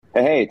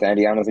Hey, it's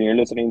Andy Anderson. You're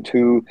listening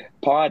to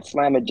Pod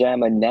Slamma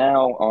Jamma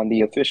now on the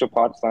official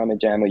Pod Slamma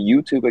Jamma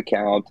YouTube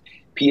account.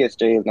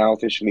 PSJ is now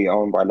officially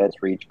owned by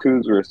Let's Reach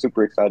Cougars. We're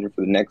super excited for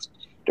the next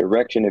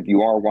direction. If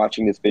you are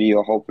watching this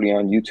video, hopefully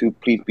on YouTube,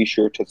 please be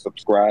sure to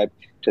subscribe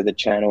to the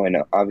channel and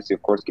obviously,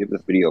 of course, give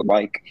this video a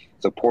like.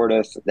 Support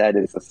us. That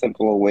is a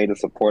simple way to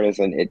support us,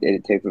 and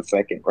it takes a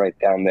second right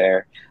down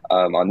there.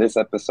 On this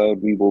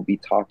episode, we will be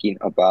talking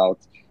about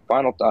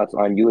final thoughts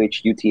on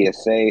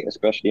UTSA,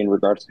 especially in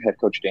regards to head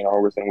coach Dan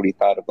Overson, what he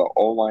thought of the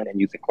O-line and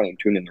using Clayton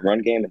Tune in the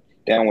run game. And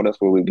Dan, what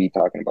else will we be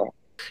talking about?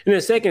 In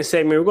the second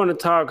segment, we're going to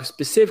talk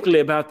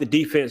specifically about the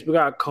defense. We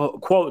got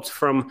quotes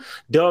from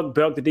Doug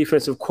Belk, the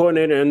defensive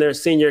coordinator, and their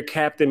senior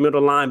captain,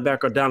 middle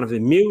linebacker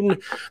Donovan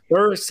Mutin.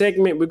 Third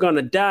segment, we're going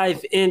to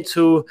dive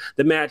into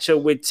the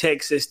matchup with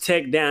Texas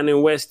Tech down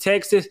in West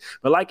Texas.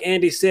 But like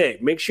Andy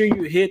said, make sure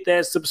you hit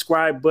that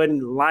subscribe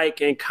button,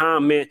 like, and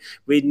comment.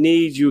 We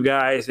need you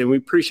guys, and we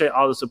appreciate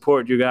all the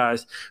support, you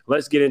guys.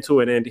 Let's get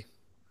into it, Andy.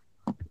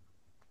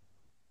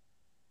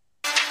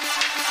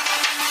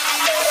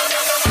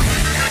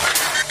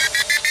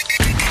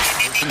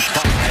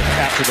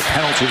 After the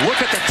penalty, look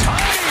at the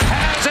time he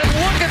has, and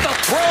look at the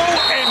throw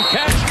and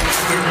catch.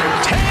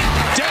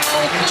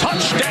 Takedown,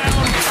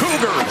 touchdown,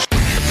 Cougars.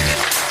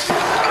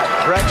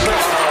 Drexel,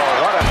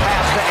 what a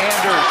pass to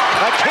Anders.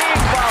 McKean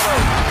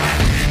follows.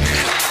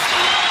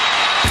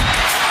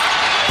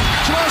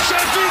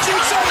 Feeds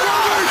inside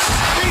Roberts.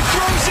 He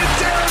throws it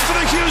down for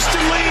the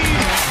Houston lead.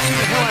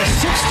 He'll have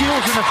 6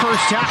 steals in the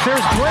first half.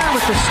 There's Blair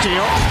with the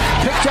steal,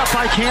 picked up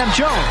by Cam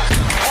Jones.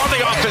 On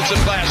the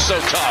offensive glass, so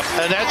tough.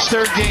 And that's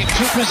third game,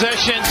 2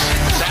 possessions.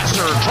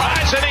 Sasser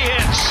tries and he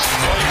hits.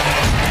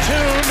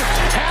 Tune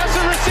has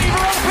the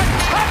receiver open.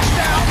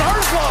 Touchdown,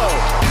 Herslow.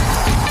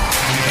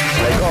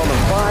 They call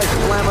them Pod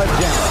Slamma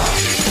Jamma.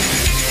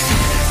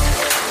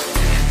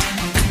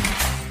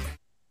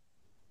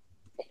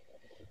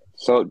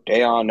 So,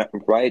 Dayon,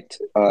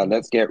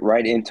 let's get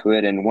right into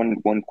it. And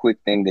one quick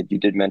thing that you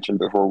did mention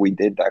before we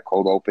did that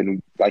cold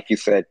open, like you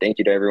said, thank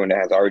you to everyone that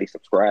has already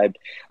subscribed.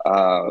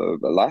 The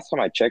last time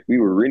I checked, we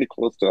were really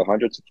close to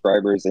 100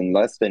 subscribers in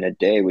less than a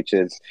day, which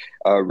is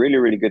a really,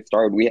 really good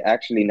start. We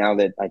actually, now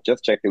that I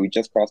just checked it, we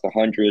just crossed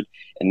 100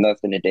 in less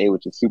than a day,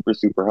 which is super,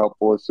 super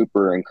helpful,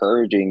 super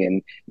encouraging,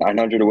 and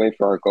 900 away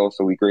for our goal.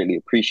 So we greatly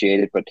appreciate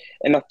it. But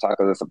enough talk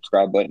of the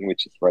subscribe button,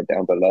 which is right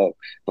down below.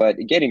 But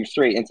getting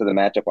straight into the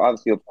matchup,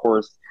 obviously, of course,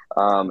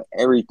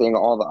 everything,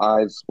 all the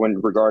eyes when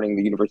regarding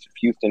the University of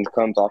Houston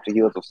comes off the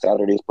heels of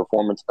Saturday's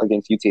performance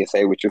against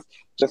UTSA, which is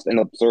just an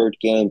absurd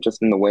game,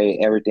 just in the way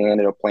everything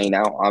ended up playing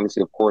out.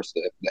 Obviously, of course,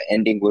 the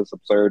ending was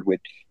absurd with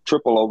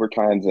triple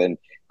overtimes and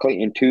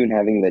Clayton Tune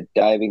having the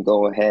diving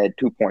go-ahead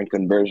 2-point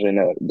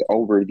conversion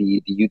over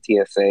the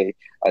UTSA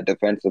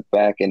defensive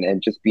back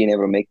and just being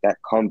able to make that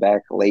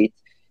comeback late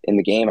in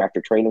the game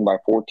after trailing by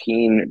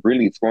 14,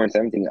 really scoring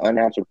 17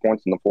 unanswered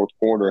points in the fourth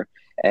quarter.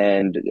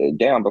 And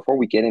Dan, before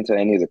we get into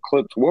any of the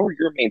clips, what were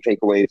your main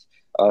takeaways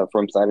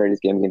from Saturday's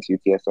game against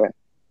UTSA?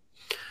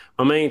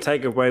 My main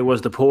takeaway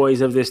was the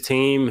poise of this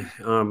team.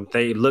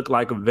 They look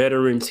like a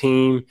veteran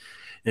team,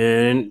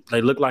 and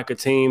they look like a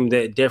team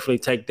that definitely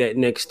take that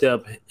next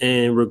step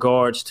in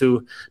regards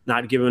to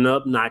not giving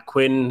up, not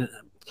quitting,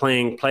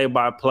 playing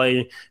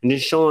play-by-play, and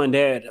just showing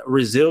that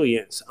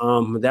resilience.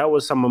 That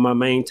was some of my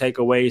main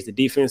takeaways. The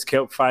defense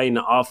kept fighting,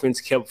 the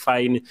offense kept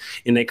fighting,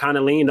 and they kind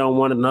of leaned on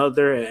one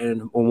another.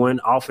 And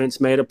when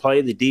offense made a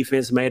play, the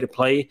defense made a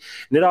play,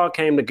 and it all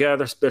came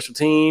together. Special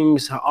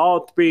teams,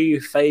 all 3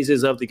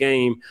 phases of the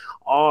game,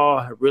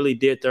 all really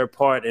did their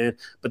part.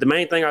 But the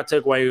main thing I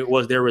took away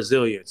was their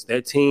resilience.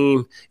 That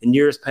team in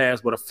years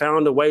past would have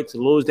found a way to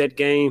lose that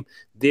game.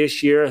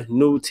 This year,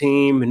 new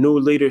team, new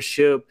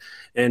leadership,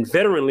 and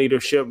veteran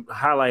leadership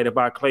highlighted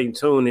by Clayton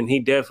Tune, and he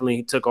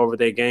definitely took over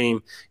that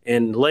game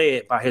and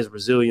led by his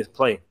resilient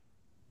play.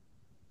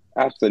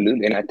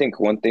 Absolutely. And I think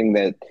one thing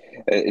that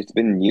it's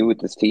been new with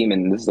this team,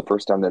 and this is the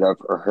first time that I've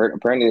heard,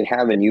 apparently they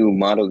have a new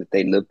motto that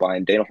they live by,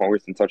 and Dana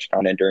Holgorsen touched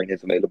on it during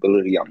his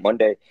availability on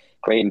Monday.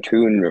 Clayton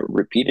Tune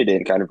repeated it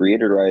and kind of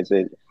reiterated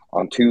it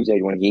on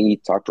Tuesday when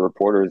he talked to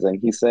reporters, and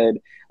he said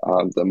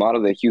the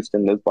motto that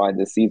Houston lives by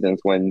this season is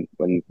when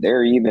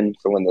they're even,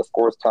 so when the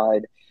score's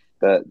tied,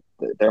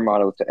 their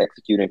motto is to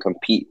execute and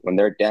compete. When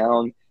they're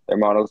down, their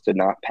motto is to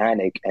not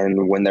panic,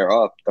 and when they're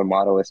up, their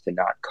motto is to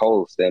not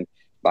coast. And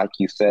like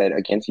you said,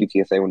 against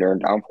UTSA, when they're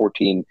down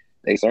 14,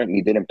 they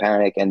certainly didn't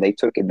panic, and they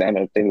took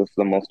advantage. I think that's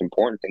the most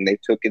important thing. They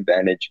took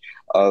advantage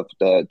of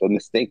the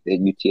mistake that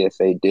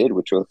UTSA did,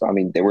 which was,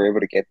 they were able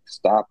to get the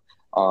stop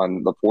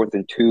on the 4th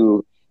and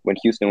 2 when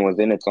Houston was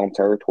in its own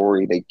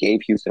territory. They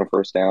gave Houston a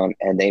first down,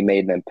 and they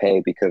made them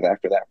pay because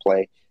after that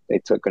play, they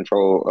took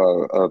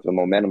control of the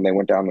momentum. They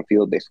went down the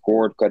field. They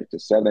scored, cut it to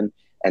 7,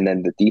 and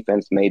then the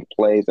defense made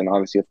plays. And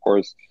obviously, of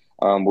course,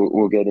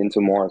 we'll get into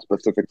more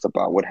specifics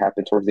about what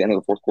happened towards the end of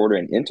the fourth quarter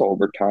and into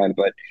overtime.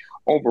 But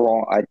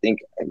overall, I think,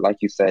 like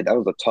you said, that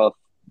was a tough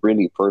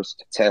really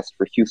first test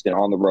for Houston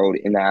on the road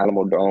in the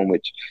Alamo Dome,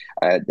 which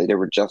there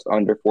were just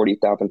under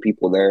 40,000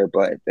 people there,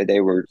 but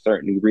they were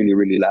certainly really,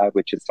 really loud,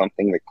 which is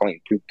something that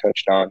Clayton Tune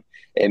touched on.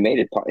 It made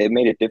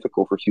it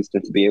difficult for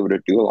Houston to be able to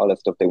do a lot of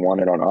stuff they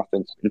wanted on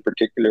offense. In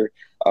particular,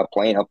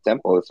 playing up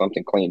tempo is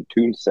something Clayton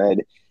Tune said.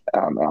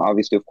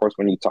 Obviously, of course,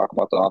 when you talk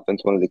about the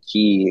offense, one of the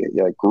key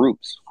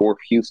groups for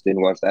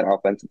Houston was that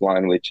offensive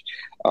line, which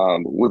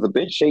was a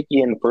bit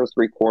shaky in the first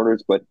three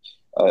quarters, but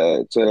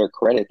to their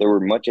credit, they were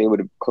much able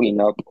to clean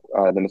up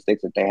the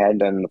mistakes that they had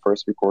done in the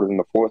first three quarters and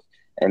the fourth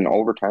and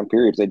overtime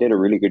periods. They did a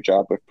really good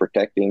job of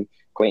protecting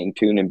Clayton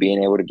Tune and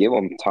being able to give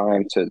him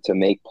time to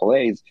make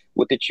plays.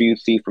 What did you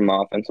see from the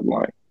offensive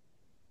line?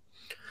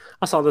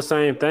 I saw the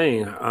same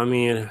thing. I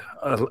mean,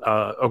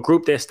 a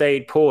group that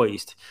stayed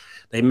poised.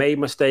 They made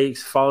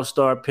mistakes, false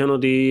start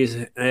penalties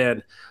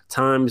at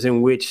times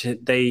in which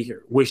they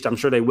wished, I'm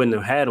sure they wouldn't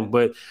have had them.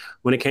 But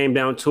when it came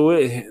down to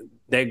it,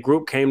 that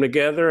group came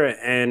together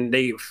and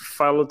they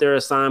followed their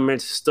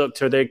assignments, stuck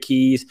to their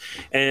keys,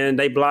 and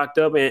they blocked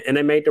up and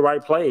they made the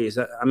right plays.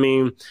 I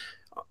mean,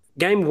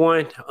 game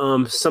one,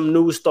 some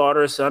new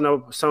starters. I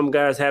know some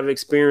guys have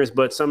experience,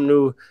 but some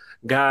new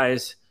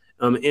guys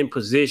in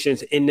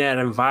positions in that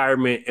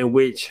environment in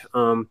which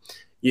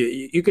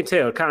you can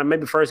tell kind of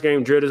maybe first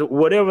game jitters,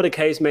 whatever the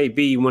case may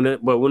be.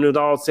 But when it was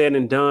all said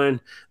and done,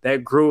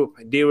 that group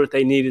did what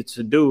they needed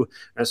to do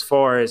as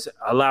far as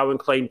allowing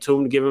Clayton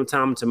Tune to give him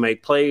time to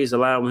make plays,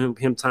 allowing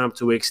him time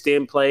to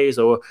extend plays,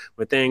 or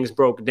when things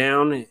broke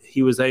down,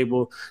 he was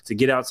able to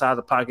get outside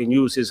the pocket and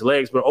use his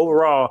legs. But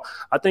overall,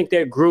 I think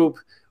that group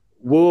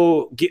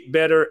will get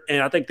better,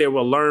 and I think they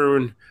will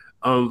learn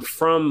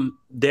from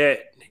that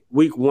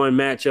Week 1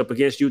 matchup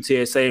against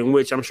UTSA, in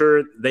which I'm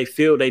sure they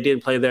feel they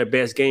didn't play their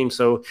best game.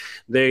 So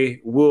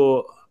they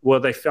will.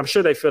 I'm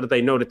sure they feel that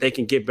they know that they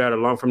can get better,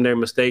 learn from their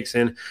mistakes,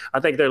 and I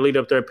think their lead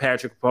up there,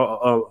 Patrick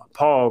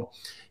Paul,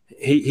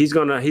 he's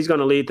gonna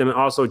lead them, and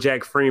also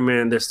Jack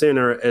Freeman, their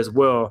center as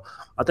well.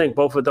 I think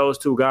both of those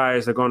two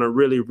guys are gonna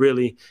really,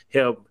 really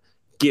help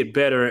get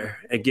better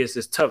against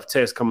this tough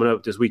test coming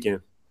up this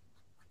weekend.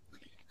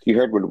 You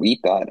heard what we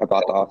thought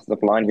about the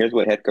offensive line. Here's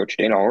what head coach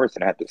Dana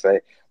Holgorsen had to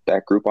say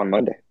that group on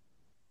Monday.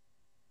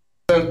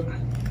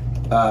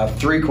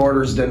 3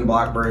 quarters didn't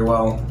block very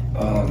well.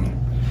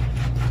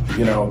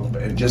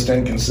 Just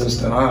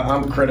inconsistent.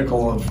 I'm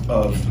critical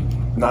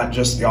of not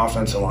just the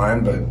offensive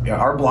line, but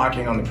our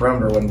blocking on the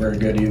perimeter wasn't very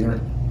good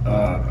either.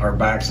 Our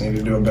backs need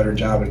to do a better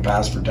job in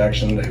pass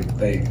protection.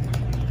 They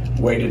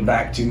weighted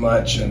back too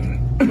much, and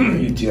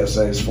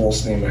UTSA's full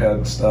steam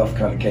ahead stuff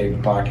kind of caved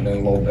the pocket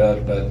in a little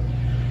bit, but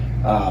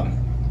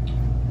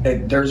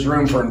there's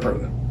room for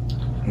improvement.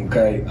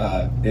 Okay,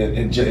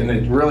 and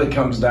it really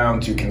comes down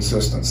to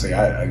consistency.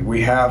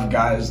 We have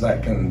guys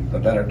that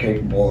are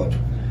capable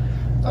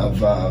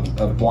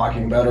of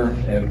blocking better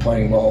and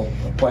playing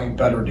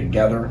better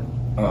together.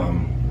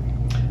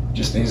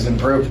 Just needs to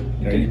improve.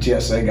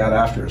 UTSA got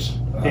after us.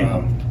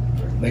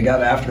 They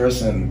got after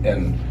us, and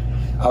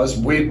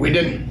we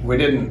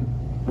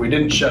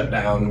didn't shut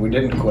down. We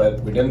didn't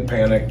quit. We didn't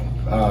panic.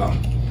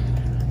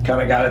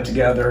 Kind of got it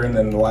together, and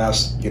then the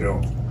last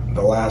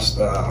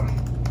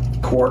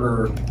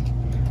quarter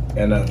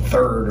and a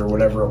third or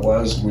whatever it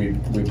was, we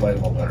played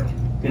a little better.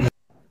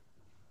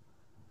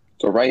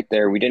 So right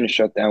there, we didn't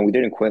shut down, we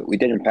didn't quit, we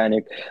didn't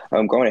panic.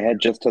 Going ahead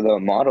just to the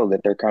model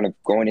that they're kind of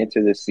going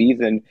into this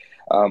season,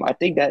 I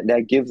think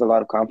that gives a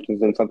lot of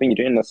confidence in something you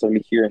didn't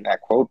necessarily hear in that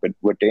quote, but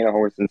what Dana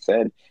Holgorsen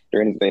said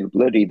during his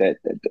availability, that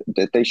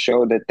they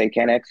show that they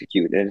can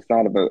execute. And it's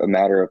not a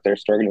matter of they're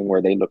struggling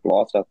where they look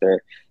lost out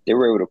there. They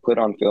were able to put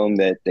on film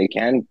that they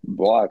can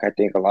block. I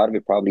think a lot of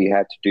it probably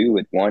had to do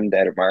with, one,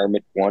 that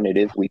environment, one, it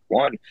is week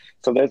 1.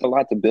 So there's a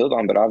lot to build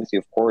on, but obviously,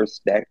 of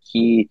course, the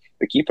key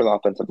for the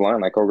offensive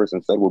line, like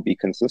Holgorsen said, will be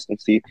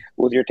consistency.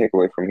 What was your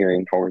takeaway from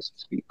hearing Holgorsen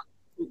speak?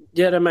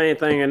 Yeah, the main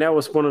thing, and that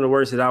was one of the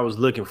words that I was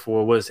looking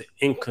for, was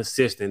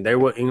inconsistent. They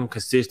were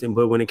inconsistent,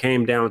 but when it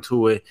came down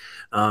to it,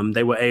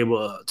 they were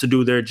able to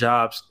do their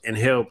jobs and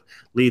help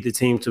lead the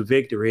team to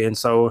victory. And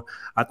so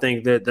I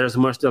think that there's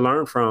much to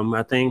learn from.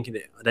 I think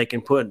they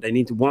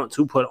want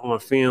to put on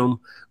film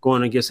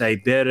going against a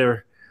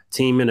better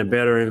team in a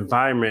better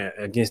environment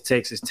against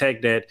Texas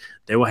Tech, that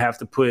they will have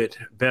to put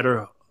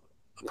better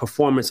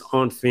performance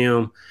on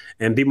film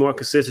and be more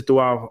consistent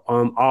throughout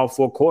all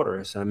 4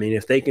 quarters. I mean,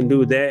 if they can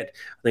do that,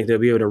 I think they'll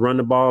be able to run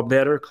the ball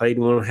better.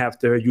 Clayton won't have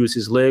to use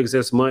his legs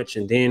as much,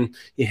 and then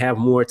he have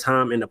more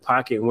time in the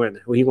pocket where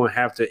he won't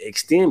have to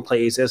extend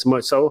plays as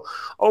much. So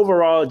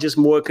overall, just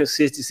more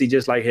consistency,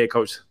 just like head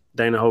coach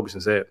Dana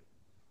Holgorsen said.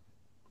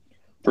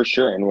 For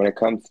sure. And when it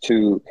comes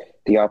to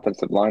the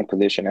offensive line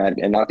position,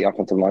 and not the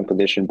offensive line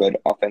position, but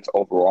offense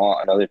overall,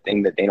 another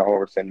thing that Dana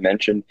Holgorsen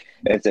mentioned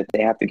is that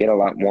they have to get a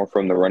lot more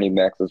from the running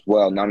backs as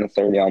well, not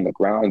necessarily on the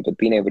ground, but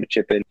being able to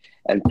chip in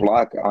and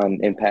block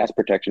in pass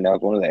protection. That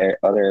was one of the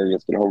other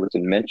areas that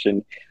Holgorsen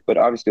mentioned. But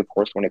obviously, of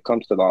course, when it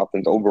comes to the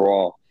offense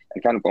overall,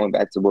 and kind of going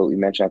back to what we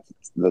mentioned at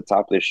the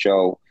top of this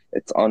show,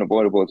 it's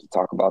unavoidable to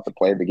talk about the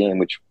play of the game,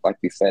 which, like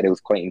we said, it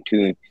was Clayton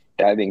Tune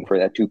diving for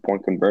that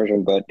 2-point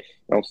conversion. But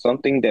Now,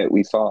 something that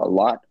we saw a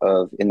lot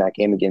of in that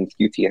game against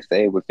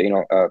UTSA was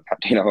Dana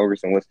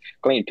Hogerson was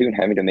Clayton Tune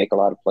having to make a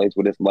lot of plays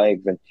with his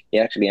legs, and he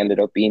actually ended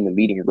up being the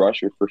leading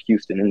rusher for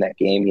Houston in that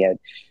game. He had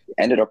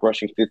ended up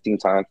rushing 15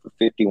 times for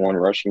 51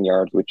 rushing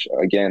yards, which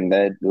again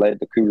led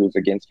the Cougars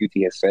against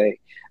UTSA.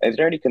 Is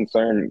there any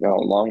concern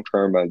long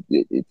term?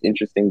 It's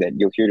interesting that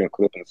you'll hear it in a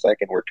clip in a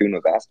second where Tune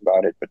was asked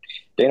about it, but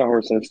Dana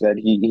Hogerson said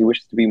he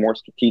wishes to be more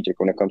strategic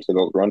when it comes to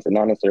those runs and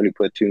not necessarily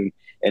put Tune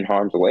in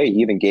harm's way.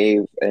 He even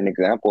gave an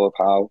example of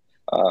how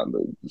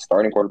the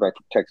starting quarterback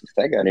for Texas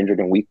Tech got injured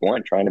in week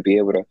 1, trying to be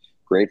able to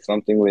create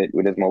something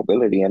with his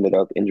mobility, ended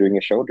up injuring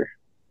his shoulder.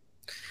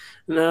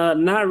 No,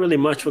 not really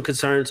much of a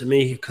concern to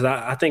me because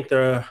I think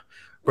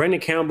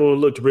Brandon Campbell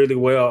looked really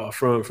well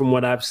from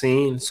what I've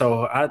seen.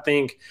 So I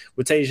think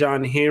with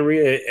Tajon Henry,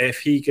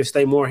 if he can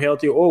stay more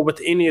healthy, or with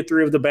any of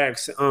 3 of the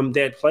backs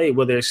that play,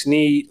 whether it's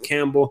Snead,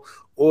 Campbell,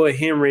 or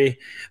Henry,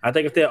 I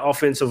think if their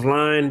offensive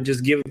line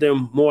just give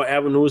them more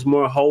avenues,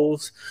 more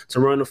holes to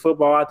run the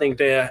football, I think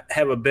they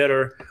have a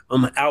better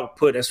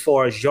output as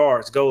far as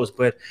yards goes.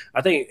 But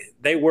I think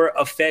they were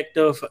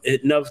effective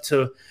enough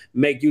to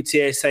make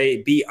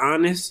UTSA be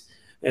honest.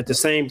 At the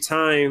same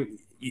time,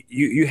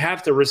 you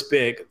have to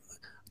respect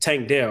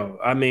Tank Dell.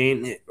 I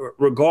mean,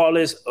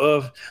 regardless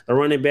of the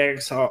running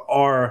backs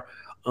are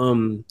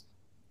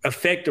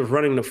effective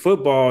running the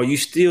football, you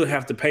still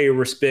have to pay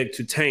respect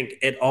to Tank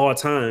at all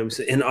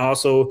times, and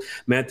also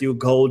Matthew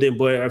Golden.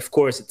 But of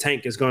course,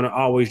 Tank is going to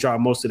always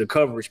drop most of the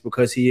coverage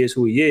because he is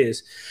who he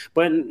is.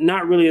 But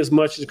not really as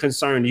much as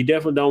concerned. You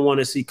definitely don't want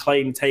to see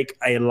Clayton take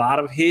a lot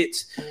of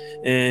hits,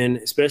 and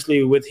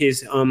especially with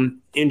his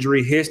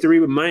injury history.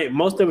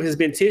 Most of it has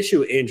been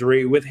tissue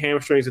injury with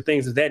hamstrings and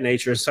things of that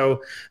nature.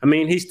 So, I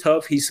mean, he's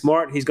tough. He's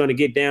smart. He's going to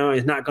get down.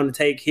 He's not going to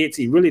take hits.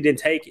 He really didn't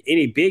take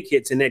any big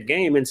hits in that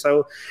game. And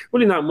so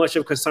really not much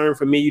of concern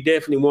for me. You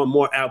definitely want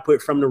more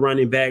output from the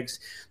running backs.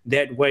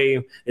 That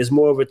way it's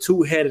more of a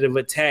two-headed of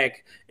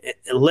attack,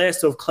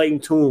 less of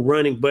Clayton Tune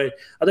running. But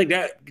I think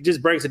that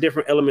just brings a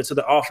different element to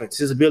the offense.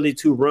 His ability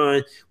to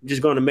run, which is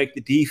going to make the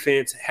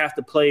defense have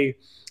to play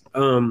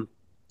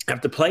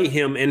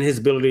him and his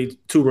ability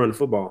to run the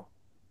football.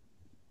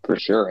 For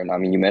sure. And I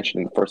mean, you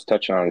mentioned the first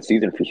touchdown of the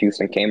season for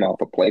Houston came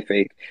off a play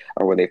fake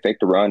where they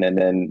faked a run, and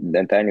then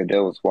Nathaniel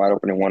Dill was wide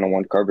open in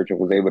one-on-one coverage and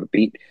was able to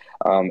beat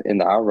in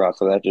the out route.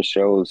 So that just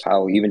shows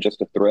how even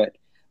just a threat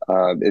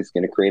is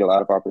going to create a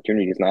lot of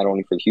opportunities, not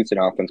only for the Houston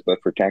offense, but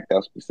for Tank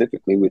Dell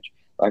specifically, which,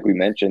 like we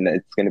mentioned,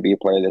 it's going to be a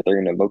player that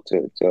they're going to look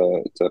to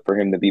for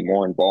him to be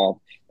more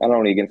involved, not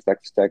only against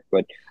Texas Tech,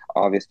 but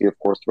obviously, of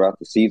course, throughout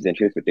the season.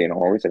 Here's what Dana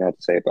Hogerson had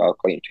to say about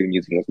Clayton Tune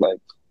using his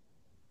legs.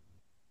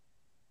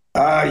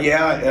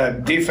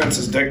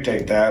 Defenses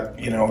dictate that.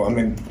 I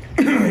mean,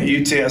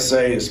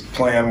 UTSA's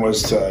plan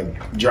was to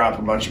drop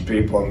a bunch of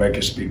people and make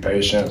us be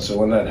patient. So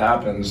when that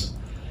happens,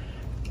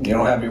 you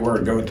don't have anywhere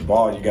to go with the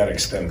ball. You got to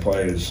extend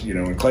plays.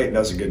 And Clayton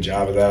does a good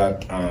job of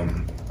that.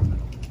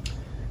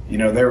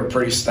 They were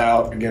pretty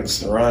stout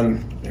against the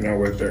run.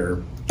 With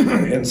their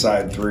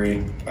inside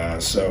 3.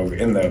 So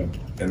in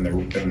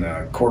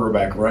the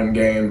quarterback run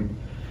game,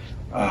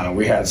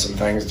 we had some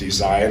things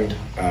designed,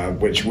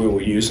 which we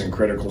will use in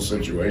critical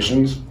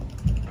situations.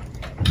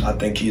 I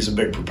think he's a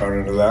big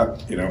proponent of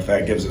that. If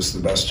that gives us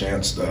the best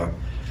chance to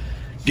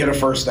get a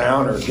first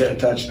down or get a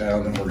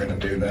touchdown, then we're going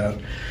to do that.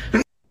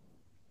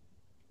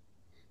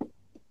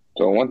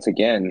 So once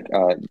again,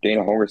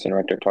 Dana Hogerson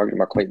right there talking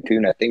about Clayton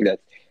Tune. I think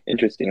that's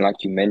interesting, like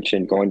you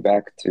mentioned, going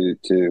back to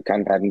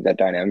kind of having that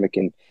dynamic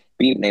and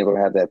being able to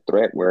have that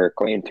threat where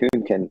Clayton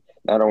Tune can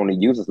not only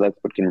use his legs,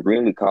 but can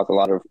really cause a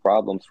lot of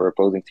problems for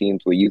opposing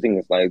teams with using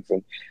his legs.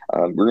 And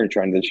we're going to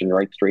transition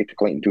right straight to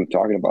Clayton Tune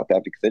talking about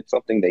that because it's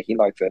something that he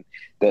likes, and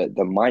the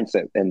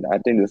mindset. And I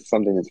think this is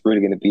something that's really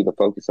going to be the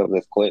focus of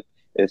this clip.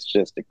 It's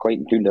just that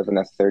Clayton Tune doesn't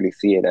necessarily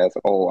see it as,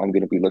 I'm going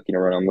to be looking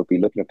around, I'm going to be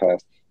looking to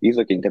pass. He's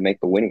looking to make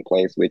the winning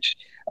plays, which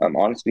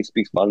honestly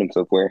speaks volumes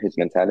of where his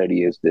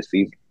mentality is this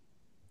season.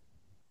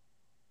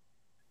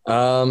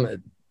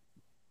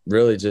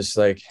 Really just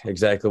like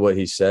exactly what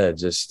he said.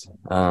 Just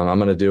I'm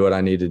going to do what I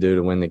need to do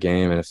to win the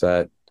game. And if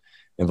that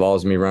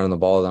involves me running the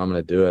ball, then I'm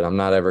going to do it. I'm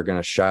not ever going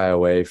to shy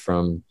away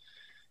from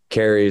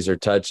carries or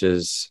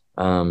touches,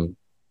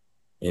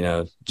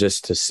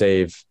 just to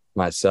save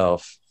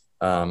myself.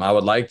 I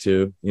would like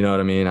to, you know what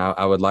I mean?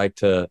 I would like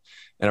to,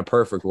 in a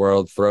perfect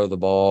world, throw the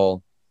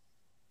ball,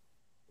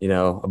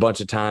 a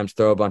bunch of times,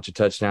 throw a bunch of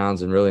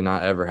touchdowns and really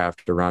not ever have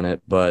to run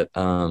it. But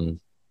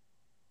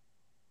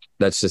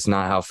that's just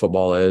not how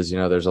football is.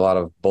 There's a lot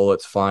of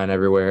bullets flying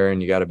everywhere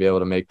and you got to be able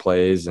to make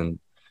plays. And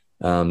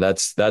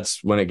that's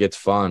when it gets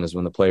fun, is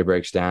when the play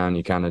breaks down,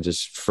 you kind of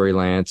just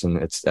freelance. And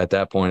it's at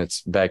that point,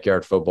 it's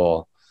backyard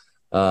football.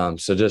 So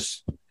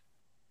just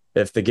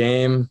if the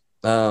game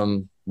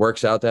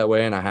works out that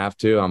way and I have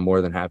to, I'm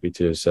more than happy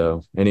to.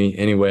 So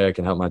any way I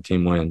can help my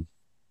team win.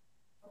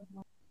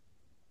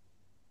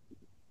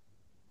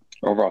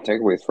 Overall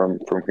takeaways from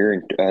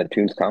hearing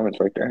Tune's comments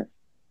right there.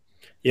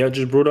 Yeah,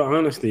 just brutal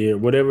honesty.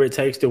 Whatever it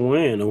takes to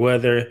win,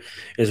 whether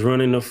it's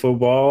running the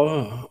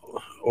football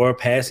or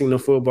passing the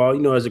football.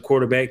 You know, as a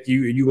quarterback,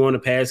 you want to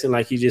pass it,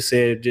 like he just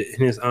said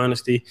in his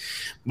honesty.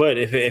 But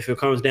if it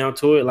comes down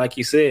to it, like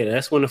you said,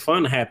 that's when the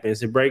fun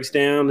happens. It breaks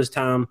down this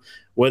time,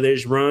 whether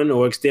it's run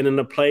or extending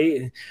the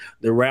play,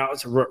 the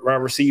route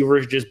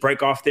receivers just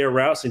break off their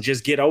routes and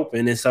just get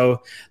open. And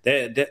so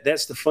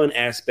that's the fun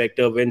aspect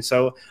of it. And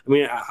so, I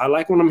mean, I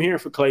like what I'm hearing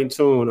for Clayton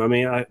Tune. I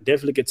mean, I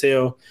definitely could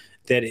tell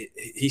that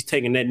he's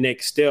taking that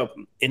next step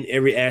in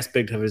every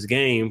aspect of his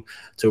game,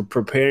 to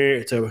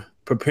preparing,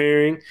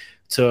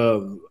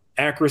 to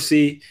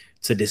accuracy,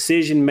 to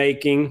decision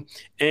making,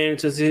 and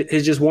to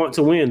his just want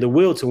to win, the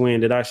will to win,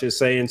 that I should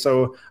say. And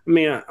so, I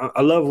mean,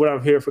 I love what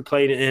I'm hearing for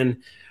Clayton. And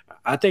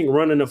I think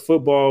running the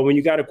football, when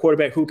you got a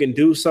quarterback who can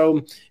do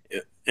so,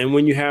 and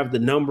when you have the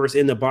numbers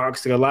in the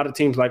box, a lot of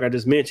teams, like I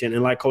just mentioned,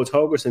 and like Coach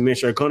Holgerson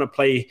mentioned, are going to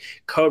play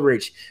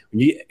coverage.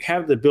 When you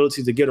have the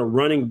ability to get a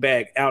running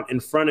back out in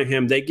front of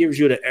him, that gives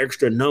you the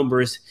extra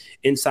numbers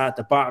inside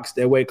the box.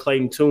 That way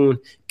Clayton Tune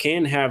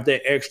can have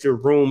that extra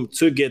room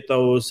to get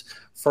those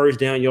first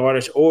down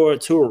yardage or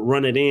to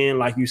run it in,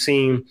 like you've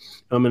seen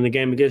in the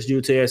game against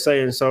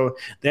UTSA. And so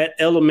that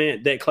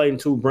element that Clayton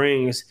Tune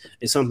brings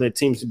is something that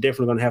teams are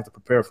definitely going to have to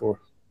prepare for.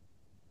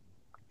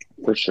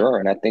 For sure.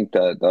 And I think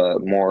the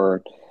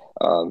more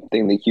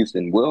thing that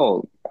Houston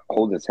will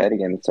hold its head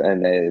against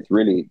and is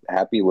really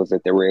happy was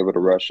that they were able to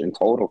rush in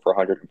total for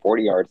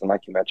 140 yards. And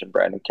like you mentioned,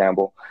 Brandon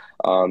Campbell,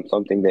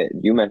 something that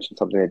you mentioned,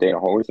 something that Dana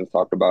Holgerson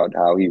talked about,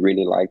 how he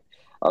really liked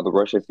the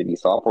rushes that he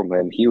saw from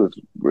him. He was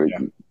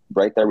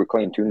right there with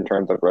Clayton Tune in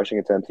terms of rushing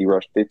attempts. He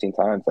rushed 15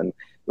 times and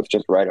was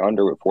just right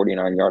under with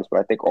 49 yards.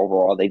 But I think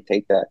overall they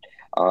take that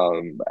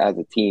as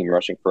a team,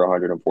 rushing for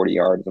 140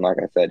 yards. And like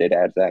I said, it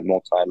adds that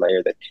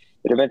multi-layer that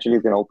it eventually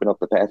is going to open up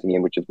the passing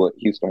game, which is what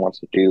Houston wants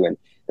to do. And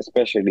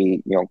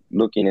especially,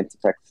 looking into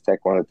Texas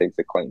Tech, one of the things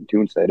that Clayton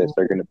Tune said is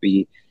they're going to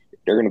be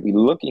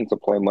looking to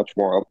play much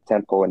more up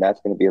tempo, and that's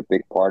going to be a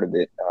big part of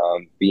it.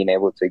 Being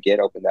able to get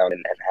up and down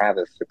and have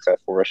a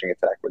successful rushing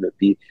attack, whether it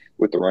be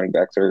with the running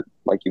backs or,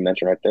 like you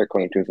mentioned right there,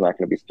 Clayton Tune's not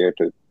going to be scared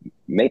to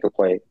make a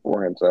play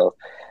for himself,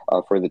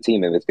 for the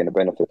team, if it's going to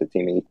benefit the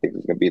team and he thinks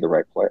it's going to be the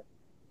right play.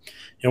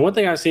 And one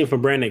thing I've seen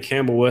from Brandon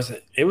Campbell was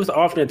it was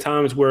often at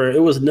times where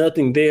it was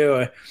nothing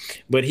there,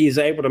 but he's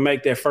able to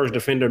make that first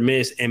defender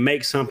miss and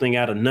make something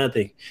out of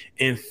nothing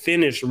and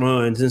finish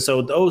runs. And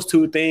so those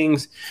two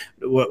things,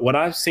 what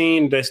I've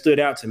seen that stood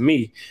out to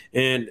me,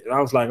 and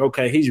I was like,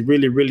 okay, he's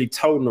really, really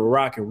toting the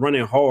rock and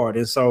running hard.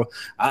 And so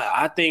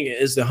I think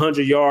it's a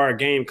 100-yard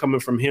game coming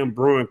from him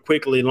brewing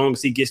quickly as long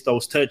as he gets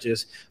those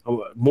touches.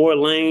 More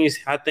lanes,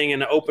 I think in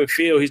the open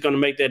field, he's going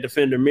to make that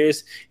defender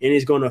miss, and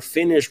he's going to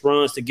finish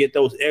runs to get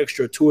those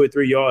extra 2 or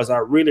 3 yards. I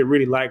really,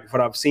 really like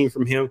what I've seen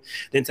from him.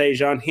 Then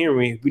Tajon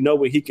Henry, we know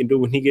what he can do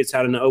when he gets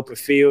out in the open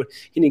field.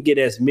 He didn't get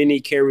as many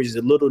carries,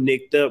 a little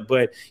nicked up,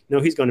 but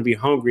he's going to be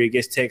hungry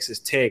against Texas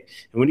Tech.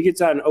 And when he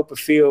gets out in the open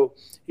field,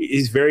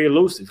 he's very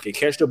elusive, can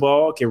catch the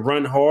ball, can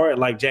run hard,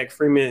 like Jack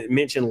Freeman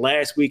mentioned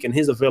last week, and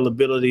his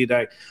availability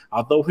that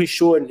although he's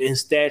short in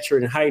stature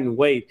and height and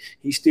weight,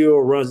 he still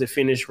runs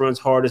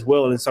hard as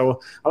well. And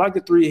so I like the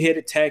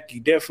three-headed attack.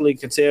 You definitely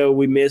can tell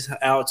we miss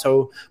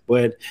Alto,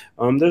 but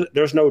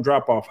there's no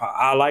drop-off.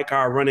 I like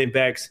our running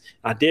backs.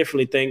 I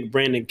definitely think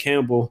Brandon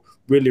Campbell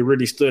really,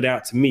 really stood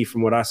out to me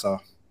from what I saw.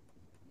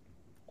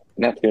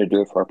 And that's going to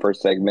do it for our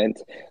first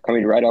segment.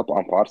 Coming right up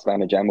on Pod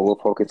Slam and Jamma, we'll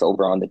focus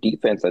over on the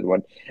defense and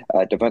when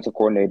defensive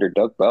coordinator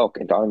Doug Belk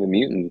and Donovan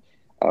Mutin,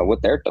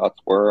 what their thoughts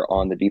were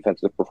on the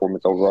defensive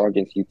performance overall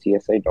against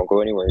UTSA. Don't go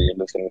anywhere. You're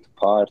listening to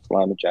Pod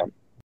Slam and Jamma.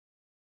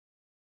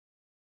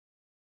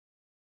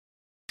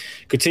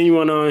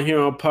 Continuing on here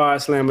on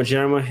Pod Slam and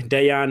Jamma,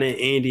 Dayan and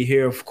Andy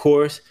here, of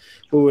course,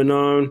 moving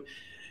on.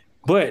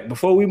 But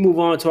before we move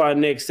on to our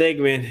next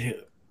segment,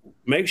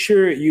 make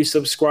sure you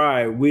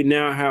subscribe. We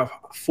now have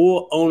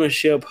full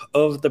ownership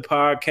of the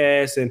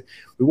podcast, and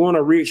we want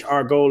to reach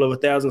our goal of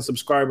 1,000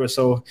 subscribers.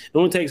 So it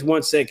only takes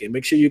 1 second.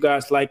 Make sure you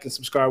guys like and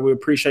subscribe. We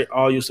appreciate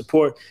all your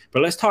support.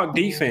 But let's talk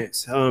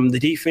defense. The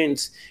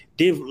defense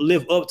did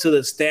live up to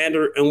the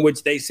standard in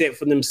which they set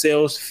for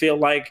themselves. Feel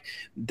like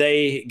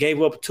they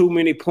gave up too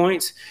many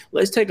points.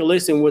 Let's take a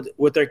listen with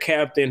what their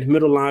captain,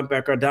 middle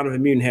linebacker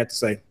Donovan Mutin, had to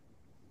say.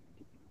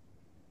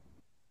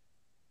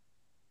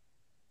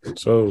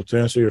 So to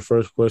answer your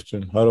first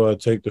question, how do I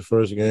take the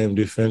first game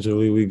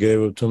defensively? We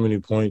gave up too many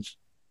points.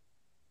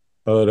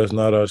 That's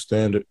not our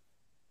standard.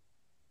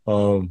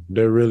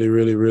 They're really,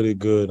 really, really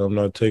good. I'm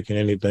not taking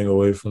anything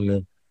away from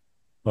them.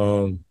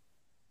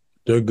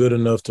 They're good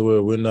enough to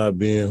where we're not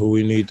being who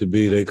we need to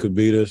be. They could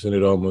beat us, and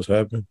it almost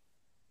happened.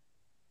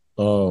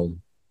 But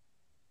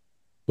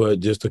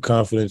just the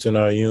confidence in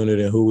our unit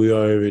and who we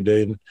are every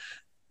day,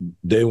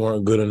 they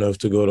weren't good enough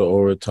to go to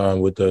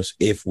overtime with us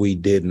if we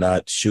did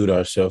not shoot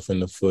ourselves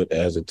in the foot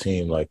as a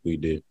team like we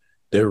did.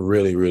 They're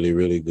really, really,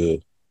 really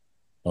good.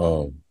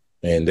 And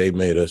they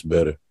made us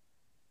better.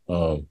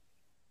 So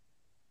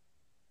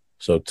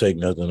take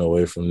nothing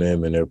away from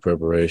them and their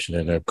preparation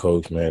and their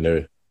coach,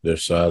 man. They're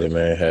solid,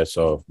 man. Hats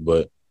off.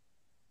 But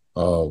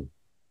too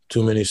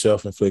many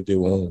self-inflicted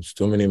wounds,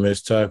 too many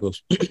missed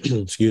tackles,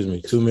 excuse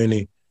me, too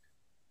many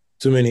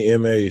too many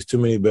MAs, too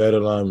many bad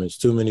alignments,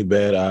 too many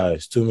bad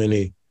eyes, too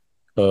many,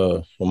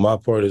 on my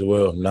part as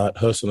well, not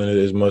hustling it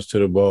as much to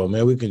the ball.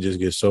 Man, we can just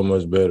get so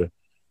much better.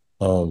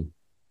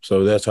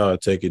 So that's how I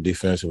take it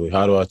defensively.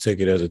 How do I take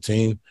it as a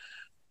team?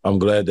 I'm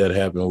glad that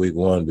happened week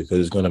one because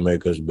it's going to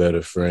make us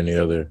better for any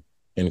other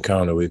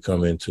encounter we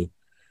come into.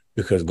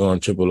 Because going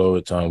triple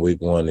overtime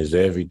week one is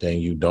everything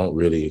you don't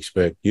really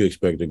expect. You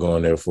expect to go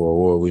in there for a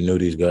war. We knew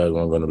these guys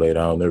weren't going to lay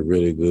down. They're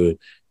really good,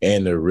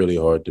 and they're really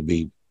hard to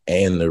beat,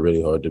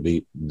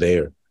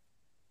 there.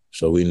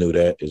 So we knew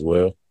that as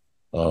well.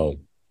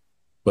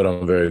 But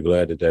I'm very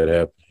glad that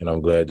happened, and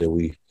I'm glad that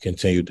we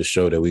continued to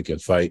show that we can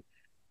fight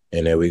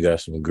and that we got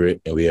some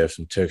grit and we have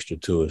some texture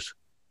to us.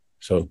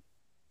 So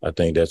I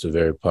think that's a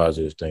very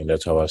positive thing.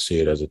 That's how I see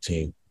it as a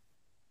team.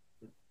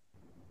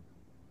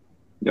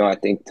 I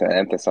think to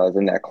emphasize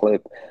in that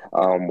clip,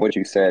 what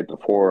you said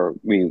before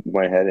we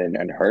went ahead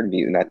and heard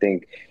Mutant, I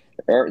think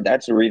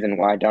that's the reason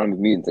why Donovan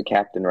Mutan's a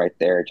captain right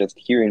there, just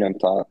hearing him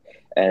talk.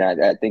 And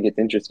I think it's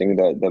interesting.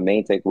 The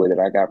main takeaway that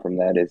I got from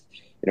that is,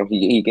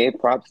 he gave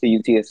props to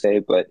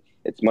UTSA, but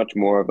it's much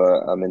more of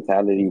a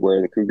mentality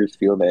where the Cougars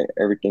feel that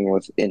everything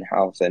was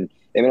in-house. And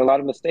they made a lot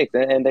of mistakes,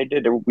 and they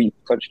did. We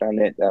touched on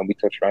it. We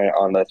touched on it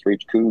on Let's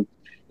Reach Coug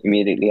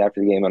immediately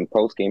after the game on the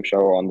post-game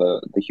show on the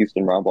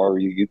Houston Bar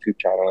Review YouTube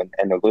channel,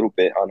 and a little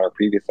bit on our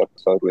previous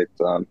episode with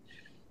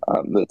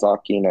the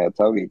Talking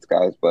Tailgates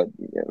guys. But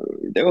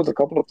there was a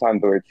couple of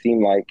times where it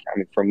seemed like,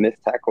 from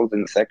missed tackles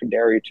in the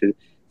secondary to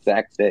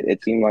sacks, that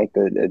it seemed like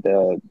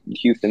the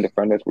Houston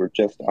defenders were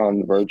just on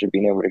the verge of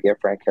being able to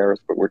get Frank Harris,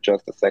 but were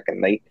just a second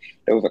late.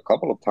 There was a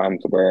couple of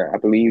times where I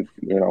believe,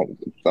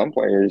 some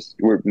players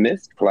were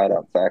missed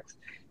flat-out sacks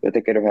that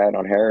they could have had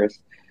on Harris.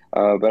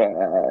 But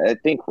I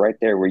think right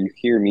there where you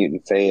hear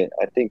Mutant say it,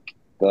 I think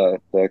the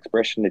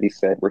expression that he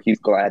said where he's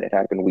glad it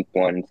happened week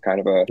one, it's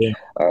kind of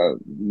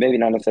maybe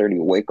not necessarily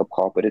a wake-up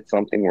call, but it's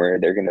something where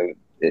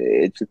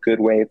it's a good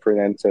way for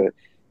them to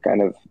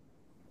kind of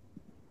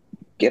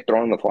get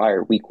thrown in the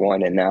fire week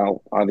one. And now,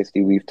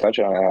 obviously, we've touched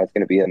on how it's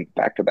going to be a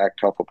back-to-back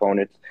tough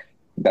opponents,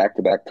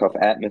 back-to-back tough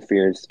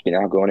atmospheres,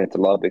 going into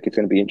Lubbock. It's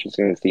going to be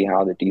interesting to see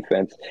how the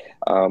defense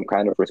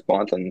kind of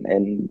responds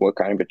and what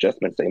kind of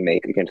adjustments they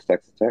make against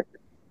Texas Tech.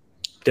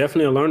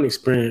 Definitely a learning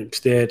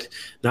experience that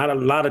not a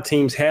lot of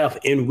teams have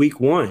in week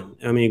one.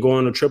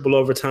 Going a triple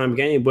overtime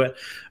game, but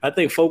I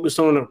think focus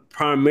on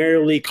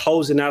primarily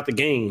closing out the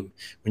game.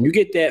 When you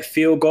get that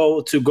field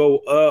goal to go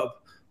up,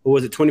 what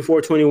was it,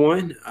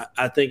 24-21?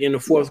 I think in the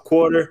fourth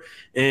quarter,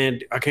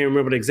 and I can't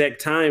remember the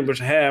exact time,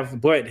 which I have,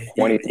 but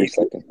 23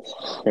 seconds.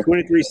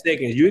 23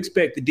 seconds. You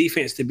expect the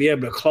defense to be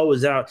able to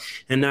close out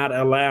and not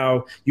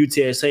allow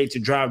UTSA to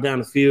drive down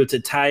the field to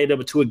tie it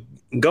up to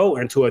go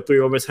into a 3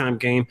 overtime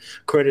game.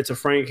 Credit to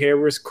Frank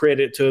Harris,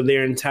 credit to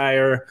their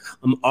entire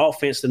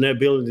offense and their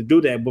ability to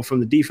do that. But from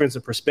the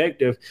defensive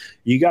perspective,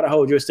 you got to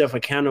hold yourself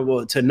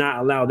accountable to not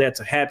allow that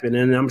to happen.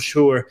 And I'm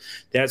sure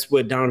that's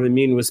what Donovan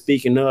Mutant was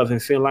speaking of,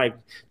 and feel like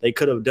they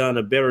could have done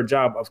a better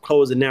job of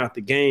closing out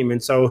the game.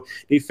 And so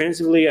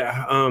defensively,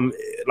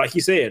 like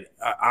you said,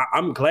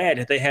 I'm glad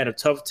that they had a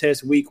tough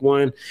test week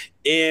one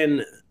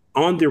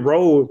on the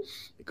road,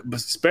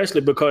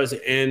 especially because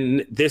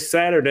in this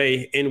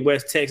Saturday in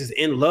West Texas,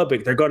 in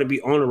Lubbock, they're going to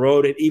be on the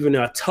road at even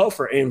a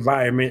tougher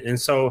environment. And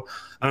so,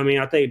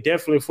 I think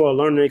definitely for a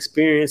learning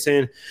experience.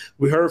 And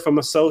we heard from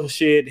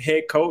associate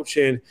head coach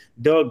and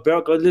Doug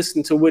Belk.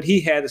 Listen to what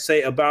he had to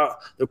say about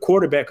the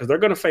quarterback, because they're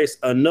going to face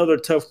another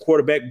tough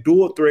quarterback,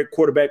 dual threat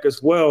quarterback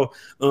as well,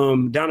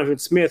 Donovan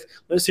Smith.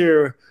 Let's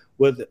hear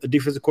what the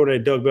defensive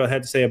coordinator Doug Belk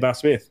had to say about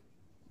Smith.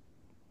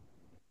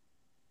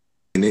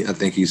 I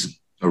think he's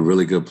a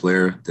really good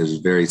player that's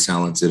very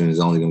talented and is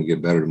only going to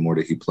get better the more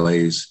that he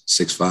plays.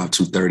 6'5",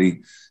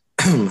 230,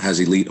 has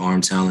elite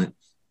arm talent,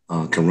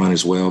 can run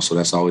as well, so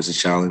that's always a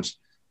challenge.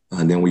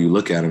 And then when you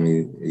look at him,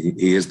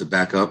 he is the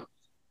backup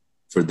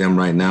for them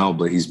right now,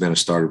 but he's been a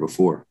starter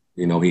before.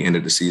 He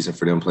ended the season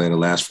for them playing the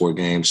last 4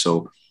 games,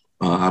 so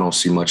I don't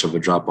see much of a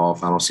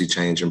drop-off. I don't see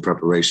change in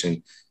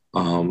preparation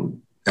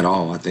at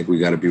all. I think we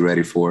got to be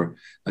ready for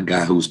a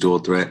guy who's dual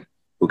threat,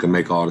 who can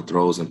make all the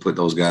throws and put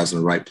those guys in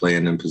the right play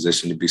and in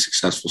position to be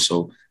successful.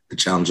 So the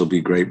challenge will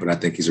be great, but I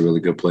think he's a really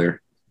good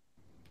player.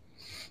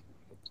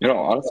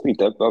 Honestly,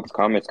 Doug Belk's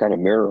comments kind of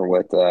mirror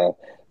what the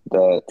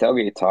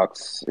Tailgate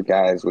Talks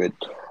guys were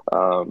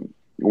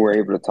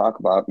able to talk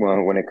about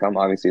when it come.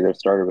 Obviously, their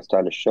starter was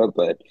Tyler Shook,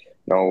 but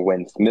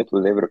when Smith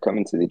was able to come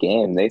into the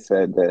game, they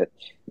said that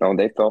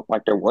they felt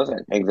like there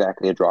wasn't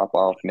exactly a drop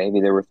off.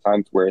 Maybe there were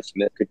times where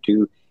Smith could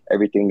do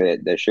everything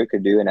that Shook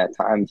could do, and at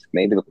times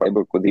maybe the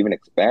playbook was even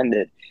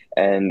expanded.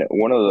 And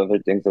one of the other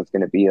things that's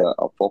going to be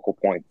a focal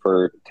point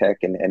for Tech,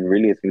 and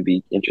really it's going to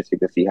be interesting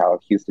to see how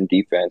Houston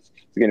defense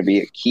is going to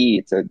be a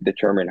key to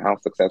determine how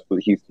successful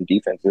the Houston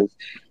defense is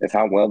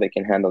how well they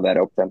can handle that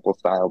up-tempo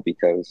style,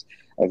 because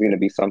it's going to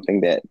be something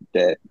that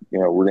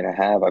we're going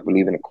to have, I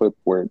believe, in a clip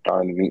where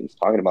Donovan Mutan's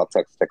talking about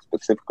Texas Tech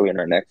specifically in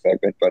our next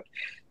segment. But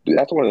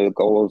that's one of the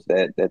goals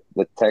that the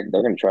Tech,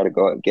 they're going to try to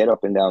go get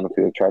up and down the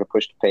field, try to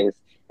push the pace,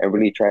 and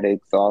really try to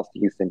exhaust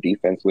the Houston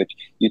defense, which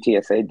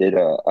UTSA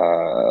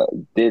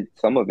did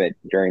some of it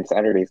during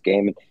Saturday's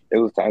game. And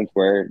there was times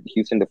where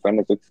Houston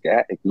defenders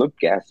looked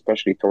gassed,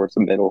 especially towards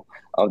the middle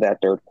of that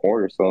third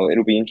quarter. So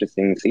it'll be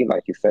interesting to see,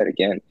 like you said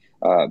again.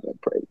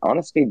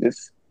 Honestly,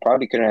 this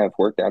probably couldn't have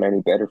worked out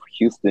any better for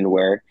Houston,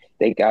 where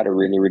they got a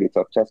really, really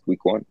tough test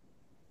week 1.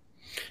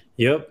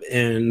 Yep,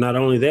 and not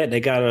only that, they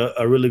got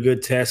a really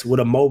good test with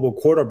a mobile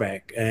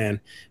quarterback. And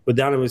with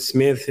Donovan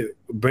Smith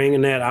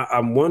bringing that,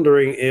 I'm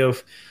wondering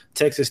if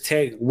Texas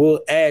Tech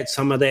will add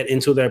some of that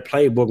into their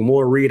playbook,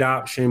 more read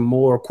option,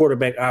 more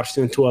quarterback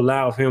option to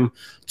allow him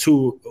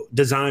to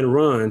design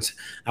runs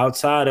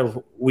outside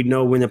of, we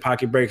know when the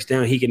pocket breaks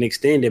down, he can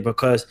extend it,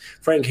 because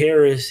Frank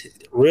Harris,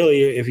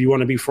 really, if you want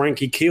to be frank,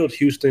 he killed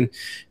Houston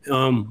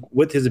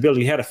with his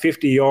ability. He had a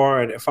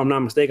 50-yard, if I'm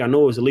not mistaken, I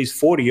know it was at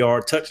least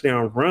 40-yard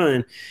touchdown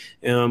run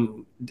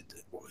down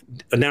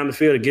the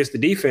field against the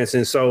defense.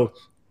 And so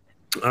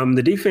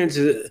the defense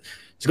is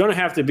going to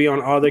have to be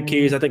on all their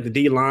keys. I think the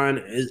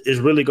D-line is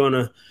really going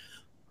to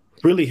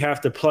really have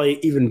to play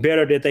even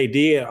better than they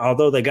did,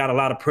 although they got a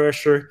lot of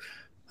pressure.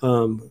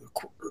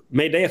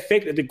 They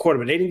affected the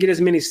quarterback. They didn't get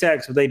as many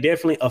sacks, but they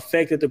definitely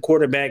affected the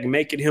quarterback,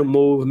 making him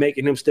move,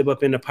 making him step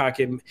up in the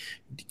pocket,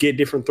 get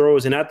different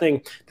throws. And I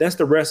think that's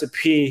the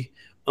recipe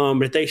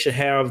that they should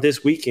have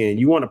this weekend.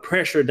 You want to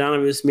pressure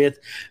Donovan Smith,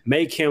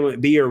 make him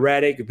be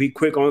erratic, be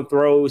quick on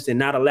throws, and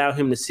not allow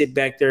him to sit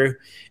back there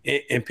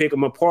and pick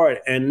them apart,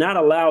 and not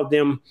allow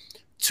them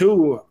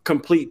to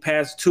complete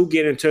pass to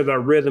get into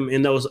their rhythm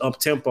in those up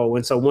tempo.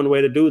 And so one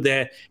way to do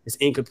that is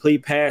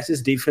incomplete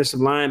passes. Defensive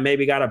line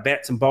maybe got to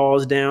bat some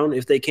balls down.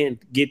 If they can't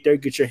get there,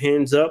 get your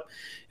hands up.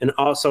 And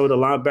also the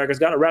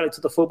linebackers got to rally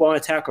to the football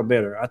and tackle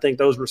better. I think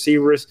those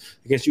receivers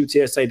against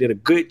UTSA did a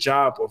good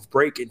job of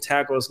breaking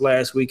tackles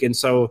last week. And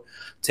so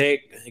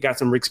Tech got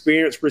some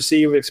experienced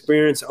receiver,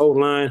 experienced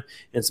O-line,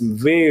 and some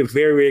very,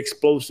 very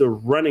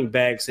explosive running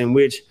backs, in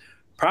which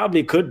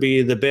probably could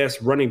be the best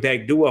running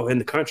back duo in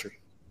the country.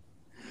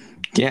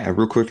 Yeah,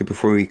 real quickly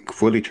before we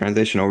fully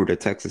transition over to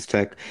Texas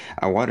Tech,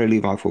 I want to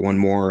leave off with one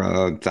more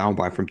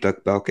soundbite from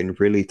Doug Belkin,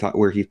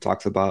 where he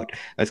talks about,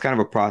 it's kind of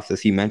a process.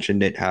 He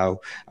mentioned it,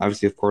 how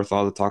obviously, of course,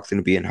 all the talk's going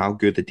to be in how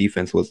good the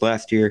defense was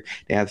last year.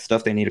 They have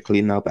stuff they need to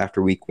clean up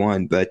after week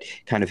 1, but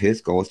kind of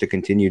his goal is to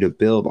continue to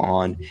build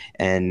on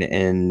and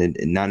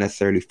not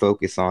necessarily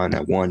focus on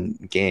one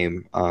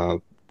game.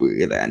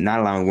 Not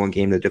allowing one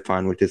game to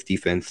define what this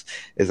defense,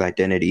 his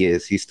identity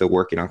is. He's still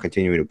working on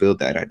continuing to build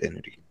that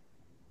identity.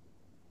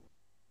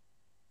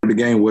 The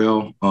game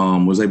well,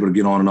 was able to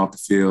get on and off the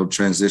field,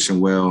 transition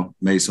well,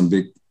 made some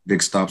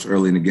big stops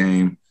early in the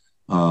game.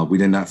 We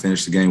did not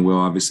finish the game well,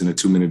 obviously, in a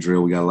 2-minute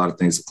drill. We got a lot of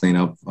things to clean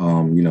up,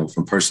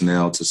 from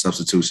personnel to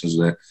substitutions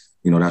that,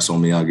 that's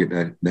on me. I'll get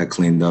that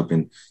cleaned up.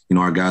 And,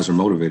 our guys are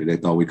motivated. They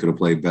thought we could have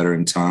played better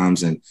in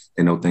times, and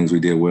they know things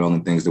we did well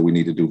and things that we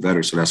need to do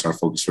better. So that's our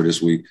focus for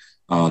this week,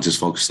 just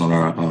focusing on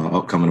our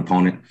upcoming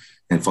opponent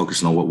and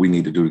focusing on what we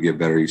need to do to get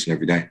better each and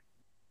every day.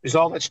 Is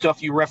all that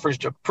stuff you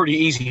referenced a pretty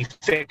easy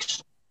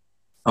fix?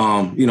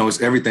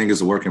 Everything is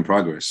a work in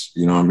progress,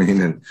 you know what I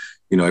mean? And,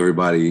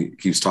 everybody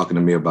keeps talking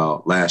to me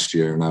about last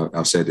year. And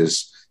I've said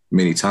this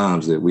many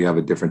times, that we have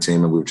a different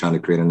team and we were trying to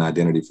create an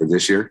identity for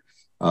this year.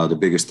 The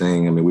biggest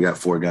thing, we got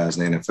 4 guys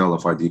in the NFL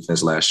of our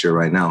defense last year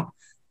right now.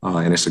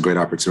 And it's a great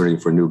opportunity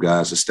for new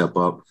guys to step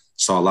up.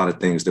 Saw a lot of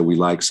things that we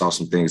liked, saw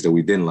some things that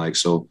we didn't like.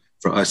 So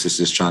for us, it's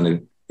just trying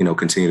to,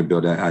 continue to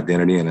build that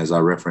identity. And as I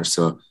referenced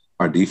to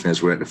our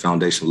defense, we're at the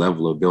foundation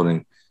level of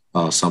building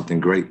something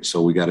great.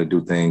 So we got to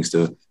do things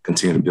to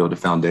continue to build the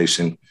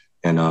foundation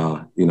and,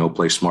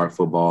 play smart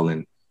football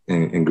and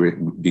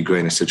be great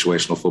in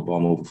situational football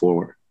moving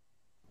forward.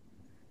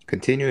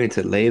 Continuing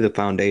to lay the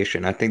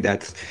foundation. I think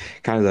that's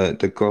kind of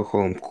the go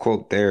home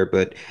quote there.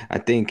 But I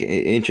think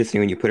interesting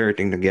when you put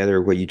everything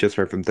together, what you just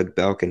heard from Doug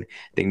Belkin,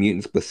 I think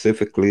Newton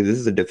specifically, this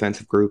is a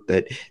defensive group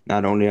that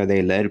not only are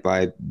they led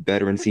by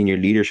veteran senior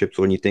leadership.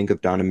 So when you think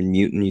of Donovan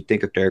Newton, you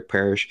think of Derek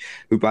Parrish,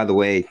 who, by the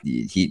way,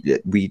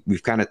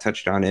 we've kind of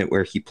touched on it,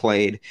 where he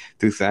played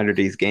through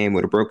Saturday's game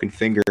with a broken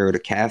finger or a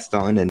cast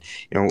on, and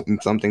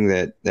something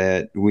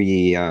that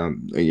we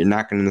you're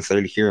not going to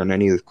necessarily hear on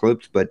any of the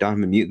clips. But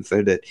Donovan Newton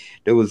said that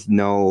there was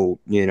no,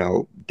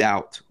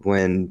 doubt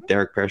when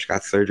Derek Parrish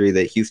got surgery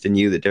that Houston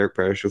knew that Derek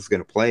Parrish was going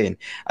to play. And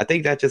I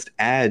think that just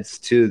adds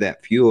to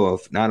that fuel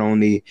of, not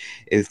only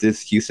is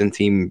this Houston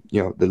team,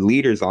 the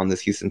leaders on this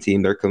Houston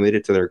team, they're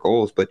committed to their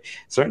goals, but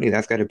certainly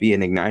that's got to be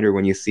an igniter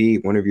when you see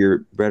one of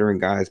your veteran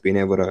guys being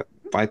able to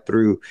fight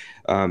through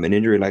an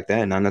injury like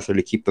that and not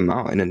necessarily keep them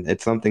out. And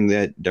it's something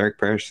that Derek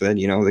Parrish said,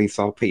 they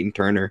saw Peyton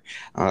Turner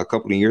a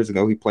couple of years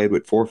ago. He played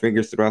with 4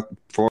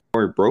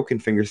 broken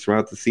fingers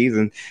throughout the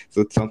season. So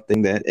it's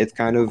something that it's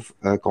kind of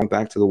going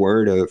back to the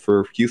word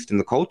for Houston,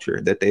 the culture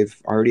that they've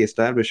already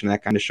established. And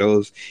that kind of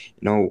shows,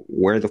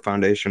 where the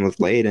foundation was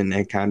laid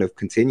and kind of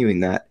continuing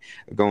that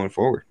going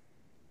forward.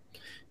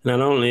 Not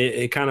only,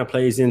 it kind of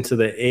plays into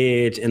the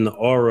edge and the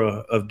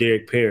aura of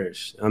Derek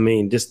Parrish.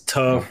 Just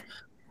tough,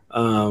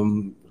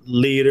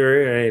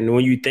 leader. And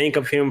when you think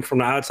of him from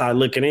the outside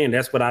looking in,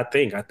 that's what I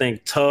think. I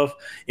think tough,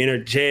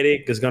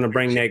 energetic is going to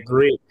bring that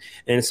grit.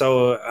 And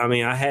so, I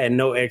mean, I had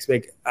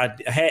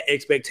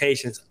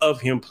expectations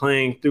of him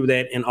playing through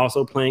that and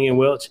also playing in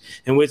Welch,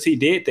 in which he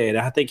did that.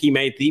 I think he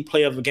made the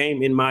play of the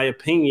game, in my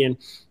opinion,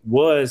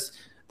 was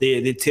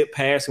the tip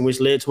pass, in which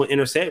led to an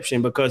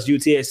interception, because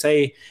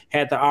UTSA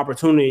had the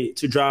opportunity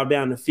to drive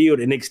down the field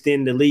and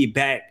extend the lead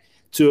back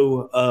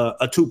to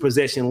a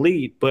 2-possession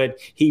lead. But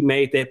he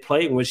made that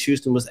play in which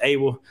Houston was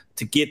able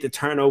to get the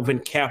turnover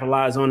and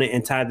capitalize on it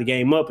and tie the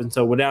game up. And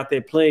so without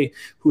that play,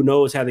 who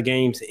knows how the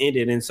game's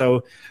ended. And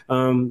so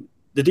the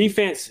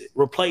defense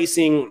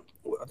replacing,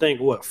 I think,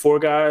 4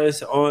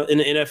 guys in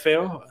the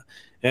NFL,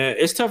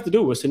 it's tough to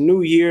do. It's a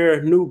new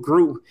year, new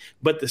group,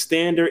 but the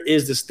standard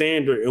is the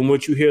standard, in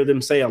which you hear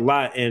them say a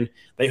lot, and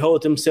they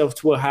hold themselves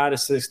to a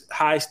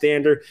high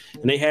standard,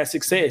 and they had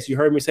success. You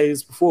heard me say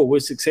this before, where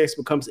success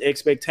becomes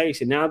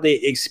expectation. Now they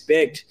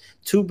expect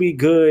to be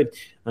good.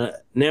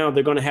 Now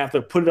they're going to have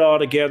to put it all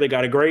together.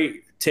 Got a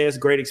great test,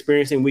 great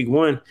experience in week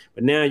 1,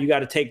 but now you got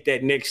to take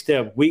that next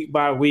step. Week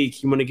by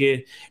week, you want to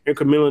get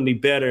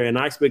incrementally better, and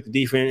I expect the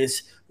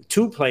defense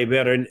to play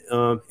better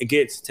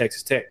against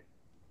Texas Tech.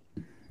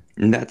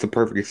 And that's a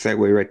perfect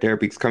segue right there,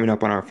 because coming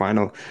up on our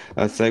final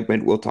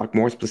segment, we'll talk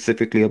more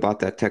specifically about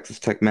that Texas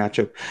Tech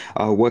matchup.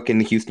 What can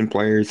the Houston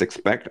players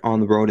expect on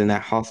the road in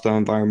that hostile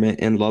environment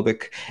in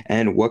Lubbock?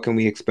 And what can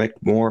we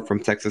expect more from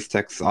Texas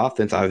Tech's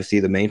offense? Obviously,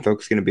 the main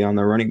focus is going to be on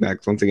their running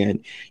backs. Once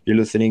again, you're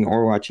listening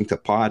or watching to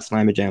Pod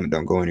Slam and Jam.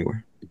 Don't go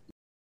anywhere.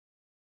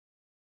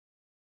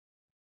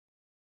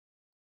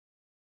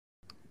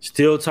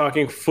 Still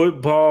talking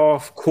football,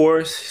 of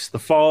course. It's the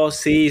fall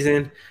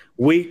season.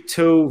 Week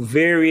 2,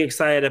 very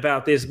excited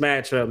about this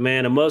matchup,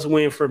 man. A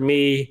must-win for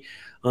me,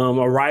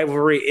 a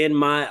rivalry in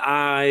my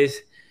eyes.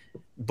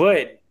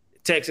 But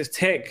Texas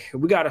Tech,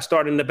 we got to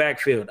start in the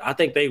backfield. I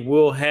think they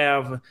will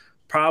have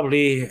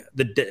probably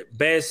the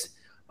best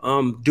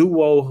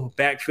duo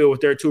backfield with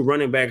their 2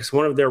 running backs.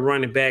 One of their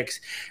running backs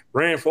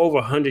ran for over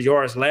 100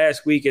 yards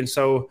last week, and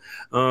so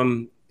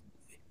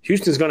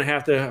Houston's going to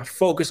have to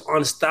focus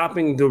on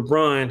stopping the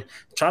run,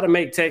 try to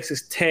make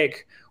Texas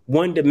Tech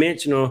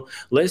one-dimensional.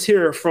 Let's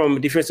hear from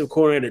defensive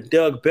coordinator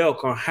Doug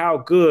Belk on how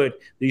good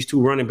these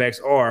 2 running backs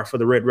are for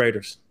the Red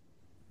Raiders.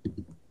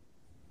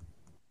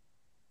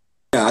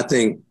 Yeah, I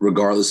think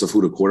regardless of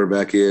who the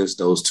quarterback is,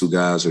 those 2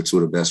 guys are 2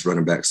 of the best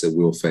running backs that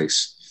we'll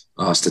face.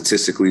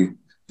 Statistically,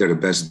 they're the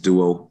best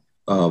duo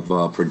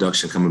of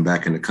production coming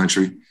back in the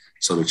country.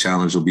 So the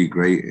challenge will be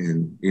great.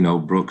 And,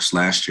 Brooks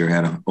last year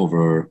had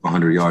over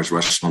 100 yards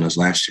rushing on us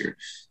last year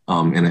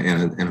in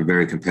a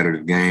very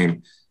competitive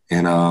game.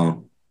 And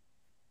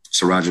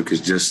Sarajic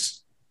is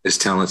just as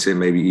talented,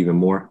 maybe even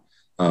more.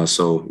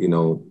 So,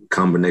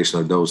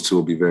 combination of those 2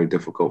 will be very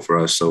difficult for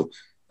us. So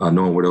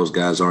knowing where those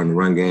guys are in the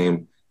run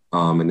game.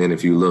 And then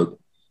if you look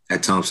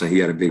at Thompson, he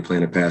had a big play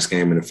in the pass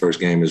game in the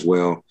first game as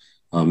well.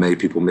 Made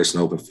people miss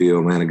an open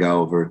field, ran a guy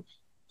over,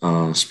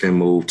 spin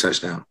move,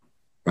 touchdown,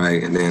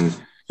 right? And then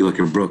you look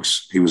at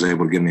Brooks, he was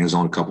able to get in his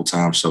zone a couple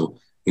times. So,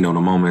 the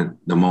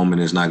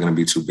moment is not going to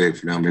be too big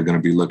for them. They're going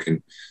to be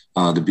looking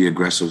to be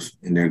aggressive,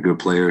 and they're good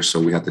players. So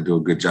we have to do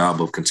a good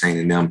job of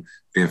containing them,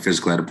 being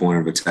physical at the point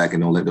of attack,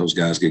 and don't let those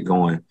guys get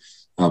going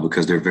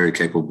because they're very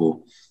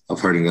capable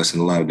of hurting us in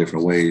a lot of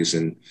different ways.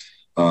 And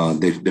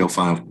they'll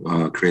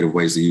find creative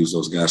ways to use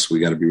those guys. So we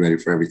got to be ready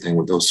for everything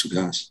with those 2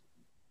 guys.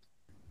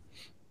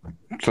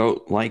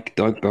 So, like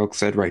Doug Belk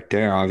said right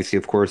there, obviously,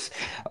 of course,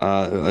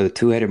 a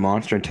 2-headed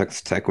monster in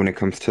Texas Tech when it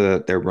comes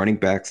to their running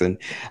backs, and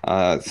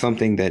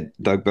something that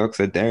Doug Belk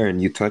said there,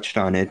 and you touched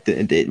on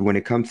it, when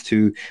it comes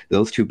to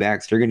those 2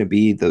 backs, they're going to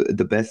be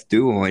the best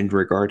duo in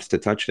regards to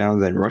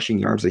touchdowns and rushing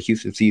yards that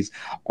Houston sees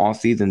all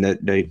season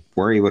that they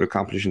were able to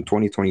accomplish in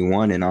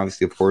 2021. And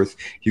obviously, of course,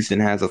 Houston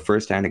has a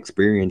firsthand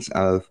experience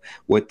of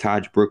what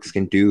Taj Brooks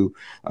can do,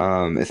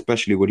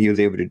 especially what he was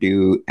able to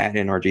do at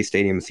NRG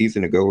Stadium a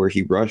season ago, where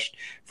he rushed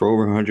for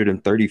over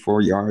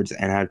 134 yards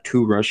and had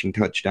 2 rushing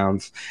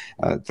touchdowns.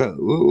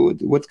 So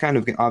what's kind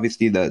of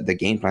obviously the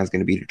game plan is going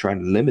to be to try to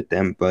limit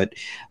them, but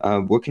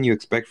what can you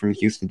expect from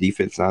Houston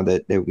defense now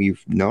that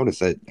we've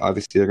noticed that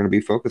obviously they're going to be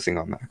focusing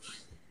on that?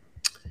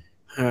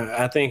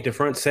 I think the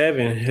front 7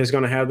 is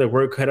going to have their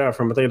work cut out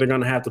from them. I think they're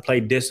going to have to play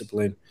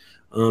discipline.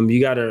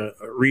 You got to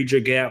read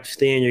your gaps,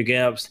 stay in your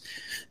gaps,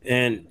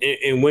 and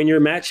win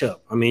your matchup.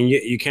 I mean,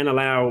 you can't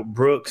allow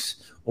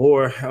Brooks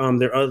or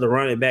their other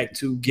running back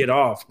to get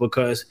off,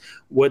 because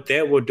what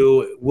that will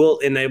do will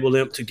enable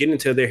them to get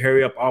into their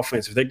hurry-up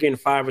offense. If they're getting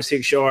 5 or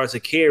 6 yards a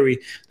carry,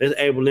 that's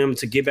enable them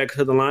to get back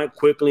to the line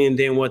quickly. And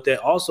then what that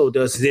also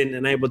does is then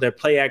enable their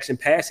play-action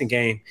passing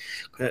game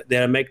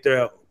that'll make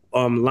their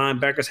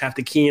linebackers have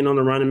to key in on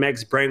the running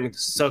backs,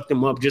 suck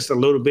them up just a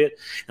little bit,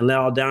 and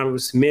allow Donovan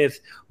Smith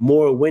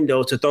more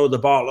window to throw the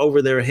ball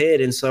over their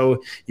head. And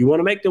so you want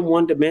to make them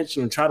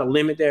one-dimensional, try to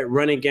limit that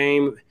running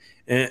game,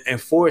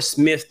 and force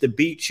Smith to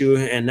beat you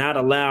and not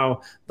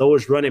allow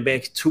those running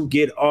backs to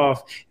get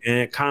off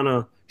and kind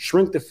of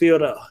shrink the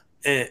field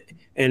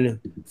and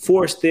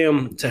force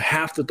them to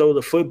have to throw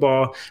the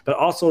football, but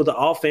also the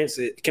offense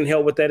can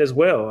help with that as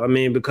well. I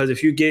mean, because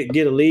if you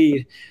get a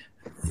lead,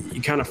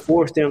 you kind of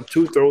force them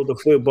to throw the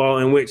football,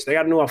 in which they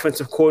got a new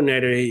offensive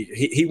coordinator.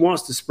 He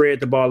wants to spread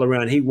the ball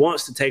around. He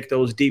wants to take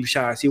those deep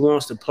shots. He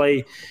wants to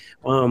play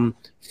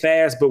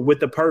fast, but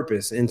with a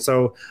purpose. And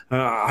so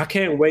I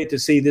can't wait to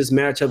see this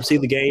matchup, see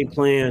the game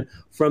plan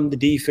from the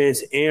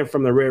defense and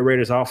from the Red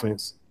Raiders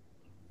offense.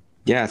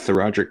 Yeah, so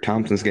Roderick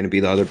Thompson's going to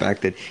be the other back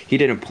that he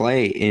didn't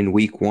play in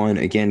week 1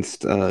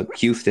 against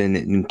Houston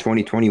in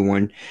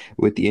 2021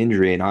 with the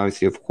injury. And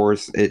obviously, of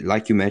course,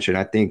 like you mentioned,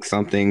 I think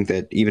something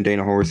that even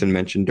Dana Horson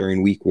mentioned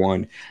during week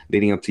 1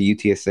 leading up to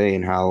UTSA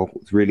and how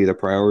really the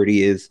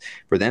priority is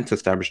for them to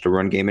establish the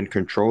run game and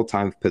control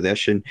time of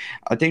possession.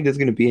 I think there's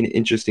going to be an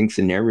interesting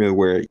scenario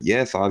where,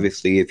 yes,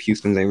 obviously, if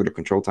Houston's able to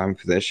control time of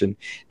possession,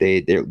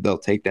 they'll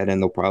take that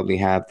and they'll probably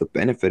have the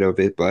benefit of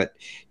it. But,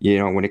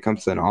 when it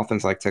comes to an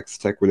offense like Texas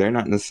Tech, where they're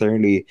not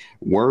necessarily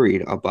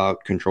worried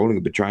about controlling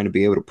it, but trying to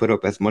be able to put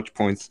up as much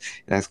points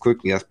as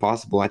quickly as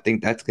possible. I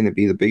think that's going to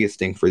be the biggest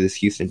thing for this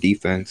Houston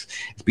defense,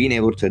 is being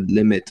able to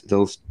limit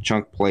those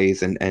chunk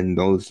plays and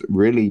those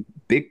really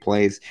big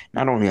plays,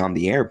 not only on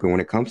the air, but when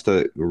it comes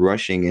to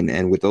rushing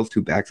and with those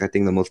two backs, I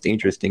think the most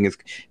dangerous thing is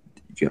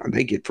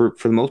they get for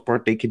the most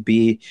part they could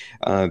be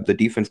the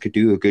defense could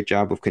do a good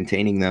job of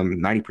containing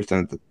them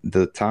 90% of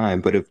the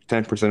time, but if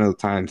 10% of the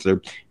times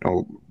they're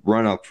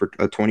run up for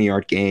a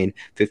 20-yard gain,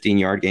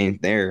 15-yard gain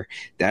there,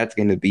 that's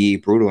going to be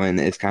brutal. And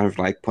it's kind of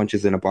like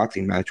punches in a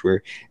boxing match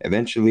where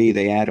eventually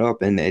they add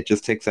up and it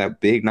just takes that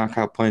big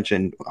knockout punch.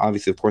 And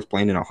obviously, of course,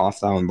 playing in a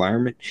hostile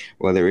environment,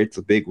 whether it's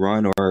a big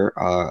run or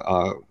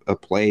a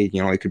play,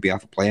 it could be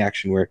off a play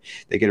action where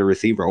they get a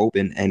receiver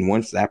open. And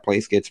once that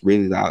place gets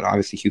really loud,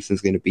 obviously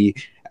Houston's going to be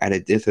at a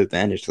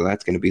disadvantage. So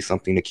that's going to be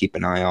something to keep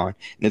an eye on.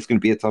 And it's going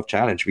to be a tough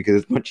challenge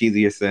because it's much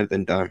easier said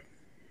than done.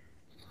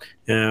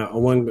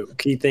 One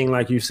key thing,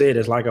 like you said,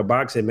 is like a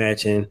boxing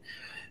match. And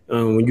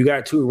when you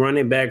got two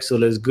running backs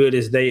so as good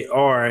as they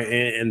are,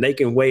 and they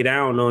can weigh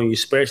down on you,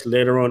 especially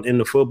later on in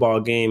the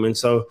football game. And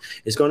so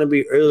it's going to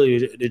be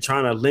early. They're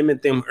trying to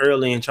limit them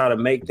early and try to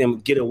make them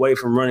get away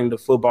from running the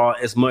football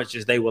as much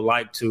as they would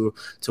like to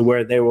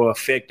where they were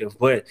effective.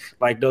 But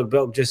like Doug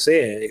Belk just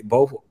said,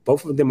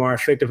 both of them are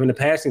effective in the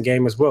passing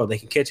game as well. They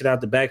can catch it out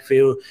the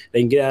backfield. They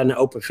can get out in the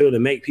open field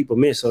and make people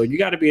miss. So you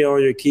got to be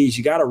on your keys.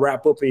 You got to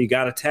wrap up and you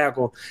got to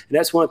tackle. And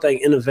that's one thing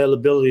in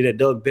availability that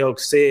Doug Belk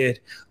said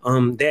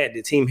that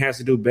the team has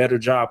to do a better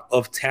job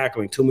of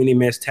tackling. Too many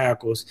missed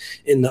tackles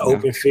in the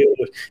open field.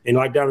 And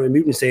like Donovan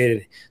Mutin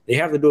said, they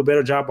have to do a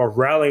better job of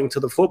rallying to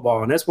the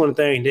football. And that's one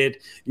thing that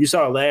you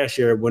saw last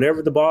year.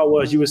 Whenever the ball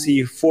was, you would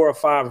see 4 or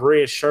 5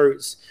 red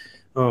shirts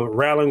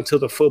rallying to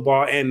the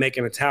football and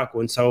making a tackle.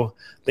 And so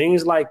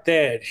things like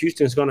that,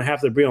 Houston's going to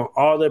have to be on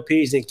all their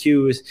P's and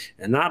Q's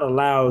and not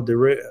allow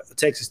the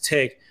Texas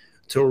Tech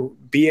to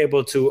be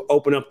able to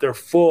open up their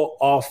full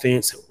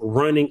offense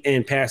running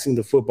and passing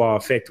the football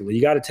effectively.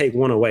 You got to take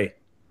one away.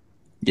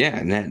 Yeah,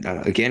 and then,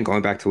 again,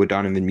 going back to what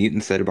Donovan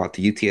Mutin said about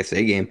the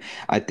UTSA game,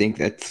 I think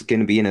that's going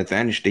to be an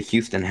advantage that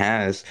Houston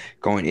has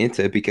going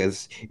into it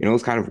because, it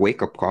was kind of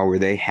wake-up call where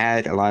they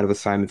had a lot of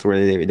assignments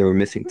where they were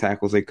missing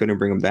tackles. They couldn't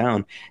bring them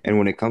down. And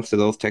when it comes to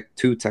those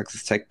two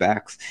Texas Tech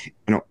backs,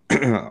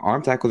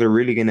 arm tackles are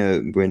really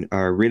going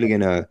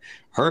to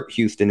hurt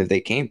Houston if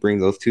they can't bring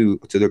those two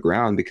to the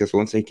ground, because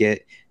once they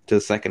get to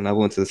the second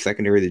level into the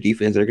secondary of the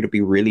defense, they're going to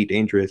be really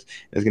dangerous.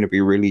 It's going to be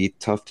really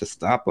tough to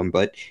stop them.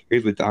 But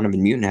here's what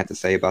Donovan Mutin had to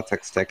say about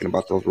Texas Tech and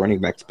about those running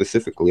backs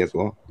specifically as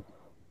well.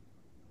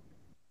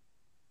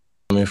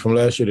 I mean, from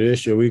last year to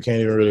this year, we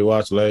can't even really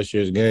watch last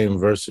year's game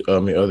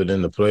other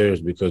than the players,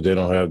 because they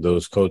don't have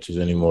those coaches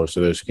anymore,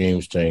 so their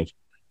schemes change.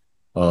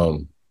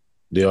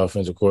 The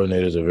offensive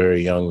coordinator is a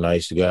very young,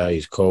 nice guy.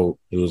 He's cold.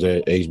 He was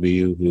at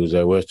HBU. He was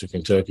at Western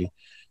Kentucky.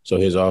 So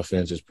his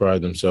offenses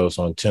pride themselves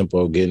on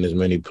tempo, getting as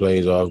many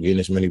plays off, getting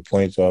as many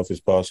points off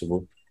as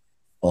possible.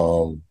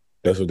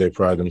 That's what they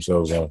pride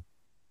themselves on.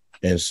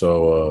 And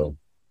so,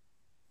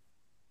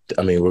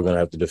 we're going to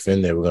have to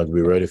defend that. We're going to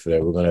be ready for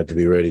that. We're going to have to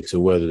be ready to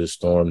weather the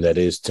storm that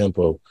is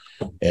tempo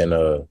and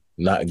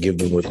not give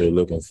them what they're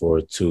looking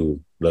for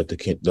to let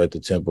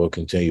the tempo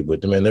continue.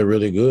 But, man, they're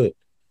really good.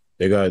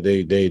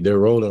 They're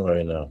rolling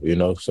right now,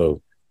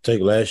 so take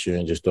last year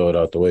and just throw it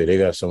out the way. They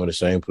got some of the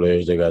same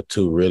players. They got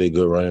 2 really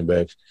good running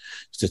backs.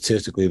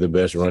 Statistically, the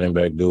best running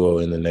back duo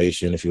in the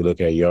nation. If you look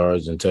at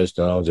yards and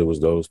touchdowns, it was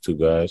those 2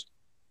 guys.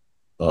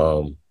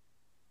 And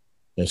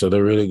so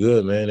they're really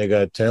good, man. They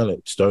got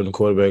talent. Starting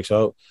quarterbacks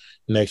out.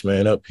 Next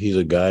man up, he's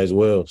a guy as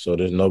well. So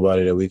there's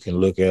nobody that we can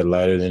look at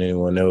lighter than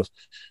anyone else.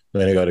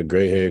 Man, they got a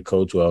great head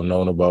coach who I've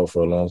known about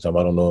for a long time.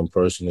 I don't know him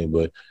personally,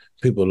 but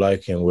people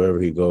like him wherever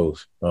he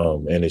goes.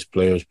 And his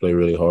players play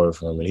really hard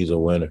for him, and he's a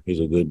winner. He's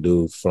a good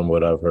dude from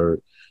what I've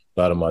heard. A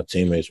lot of my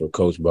teammates were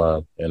coached by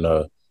him.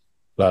 And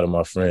lot of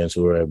my friends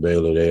who were at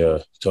Baylor,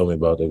 they told me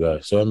about the guy.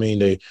 So, I mean,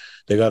 they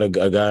got a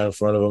guy in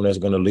front of them that's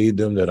going to lead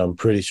them that I'm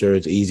pretty sure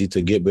it's easy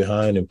to get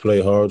behind and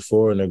play hard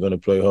for, and they're going to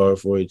play hard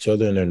for each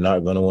other, and they're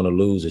not going to want to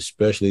lose,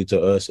 especially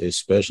to us,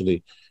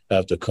 especially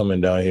after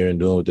coming down here and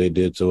doing what they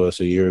did to us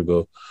a year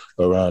ago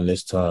around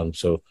this time.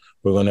 So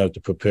we're going to have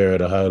to prepare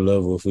at a high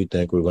level if we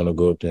think we're going to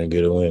go up there and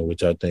get a win,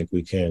 which I think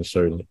we can,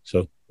 certainly.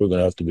 So we're going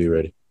to have to be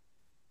ready.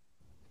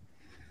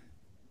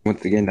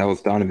 Once again, that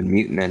was Donovan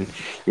Mutin. And,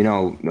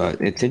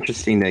 it's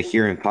interesting to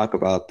hear him talk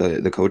about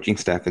the coaching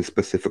staff and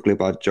specifically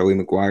about Joey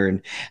McGuire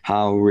and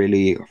how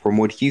really, from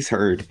what he's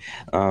heard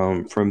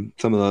from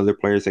some of the other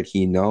players that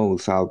he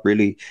knows, how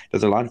really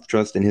there's a lot of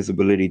trust in his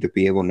ability to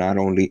be able not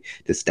only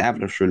to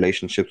establish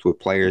relationships with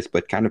players,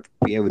 but kind of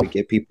be able to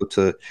get people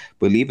to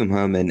believe in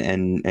him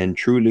and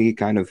truly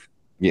kind of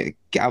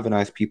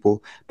galvanize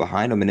people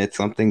behind him. And it's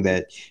something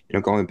that,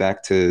 going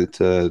back to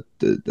the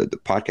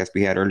podcast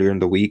we had earlier in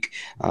the week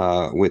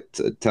with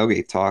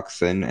Tailgate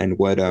Talks and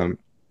what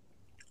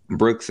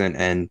Brooks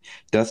and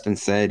Dustin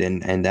said,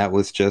 and that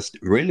was just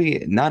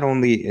really not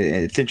only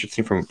it's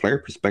interesting from a player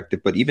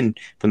perspective, but even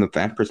from the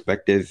fan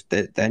perspective,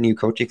 that new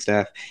coaching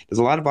staff, there's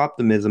a lot of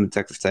optimism in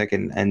Texas Tech,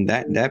 and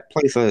that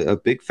plays a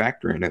big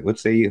factor in it. What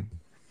say you?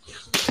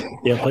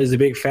 Yeah, plays a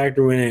big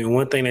factor in it. And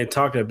one thing they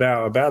talked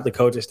about the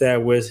coaching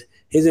staff was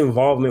his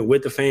involvement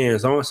with the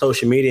fans on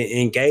social media,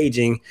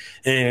 engaging,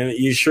 and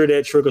you're sure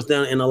that trickles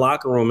down in the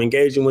locker room,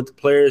 engaging with the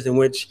players in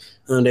which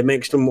that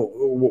makes them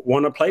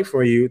want to play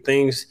for you,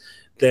 things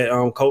that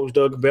Coach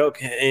Doug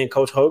Belk and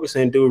Coach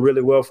Hogerson do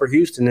really well for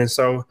Houston. And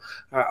so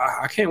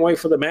I can't wait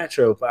for the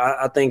matchup.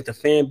 I think the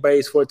fan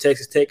base for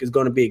Texas Tech is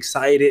going to be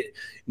excited.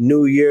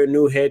 New year,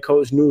 new head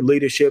coach, new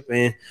leadership.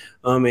 And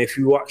if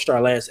you watched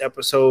our last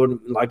episode,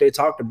 like they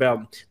talked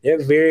about,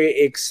 they're very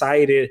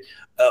excited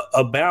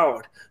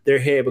about their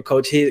head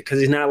coach, because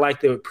he's not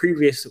like the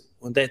previous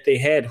one that they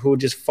had who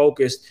just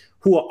focused,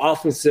 who are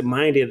offensive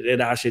minded,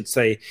 I should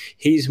say.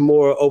 He's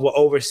more of an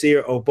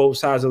overseer of both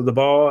sides of the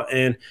ball,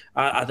 and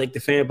I think the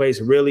fan base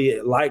really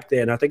like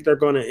that. And I think they're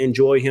going to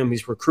enjoy him.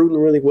 He's recruiting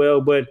really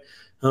well, but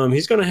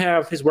he's going to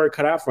have his work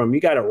cut out for him. You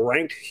got a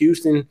ranked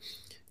Houston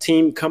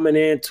team coming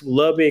in to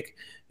Lubbock.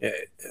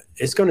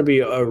 It's going to be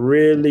a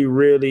really,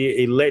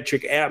 really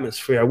electric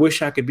atmosphere. I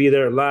wish I could be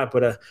there live,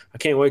 but I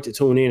can't wait to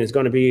tune in. It's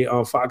going to be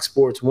on Fox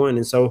Sports 1,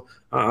 and so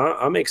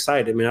I'm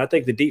excited, man. I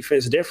think the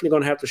defense is definitely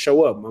going to have to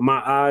show up. My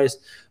eyes,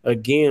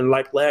 again,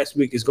 like last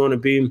week, is going to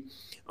be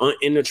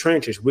in the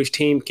trenches. Which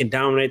team can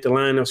dominate the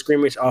line of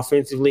scrimmage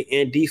offensively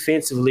and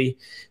defensively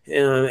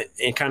and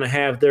kind of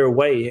have their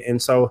way.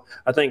 And so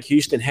I think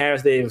Houston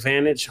has the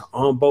advantage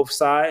on both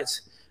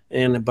sides.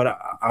 But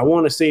I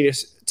want to see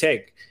this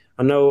Tech.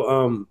 I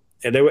know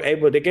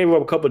they gave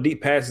up a couple of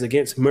deep passes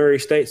against Murray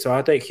State, so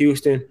I think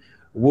Houston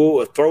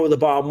will throw the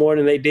ball more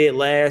than they did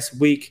last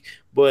week.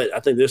 But I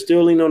think they're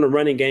still leaning on the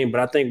running game.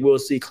 But I think we'll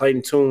see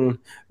Clayton Tune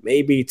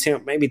maybe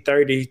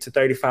 30 to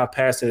 35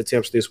 passing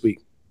attempts this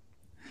week.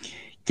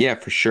 Yeah,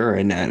 for sure.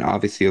 And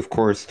obviously, of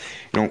course,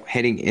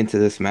 heading into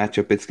this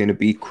matchup, it's going to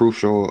be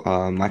crucial.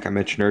 Like I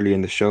mentioned earlier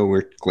in the show,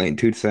 where Clayton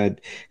Tune said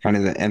kind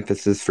of the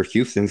emphasis for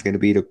Houston is going to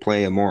be to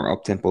play a more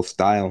up-tempo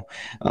style.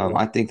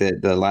 I think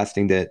that the last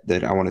thing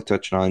that I want to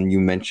touch on, you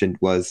mentioned,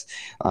 was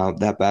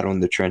that battle in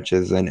the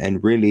trenches.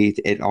 And really,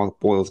 it all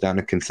boils down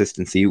to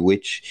consistency,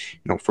 which,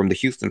 from the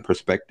Houston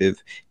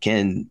perspective,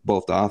 can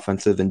both the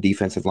offensive and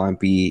defensive line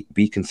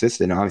be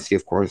consistent. Obviously,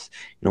 of course,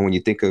 when you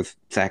think of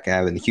Zach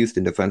Ave and the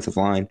Houston defensive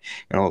line,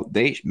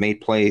 they made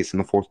plays in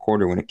the fourth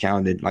quarter when it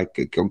counted,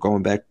 like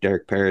going back to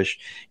Derek Parrish,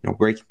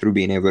 breaking through,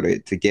 being able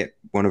to get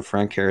one of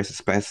Frank Harris's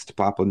passes to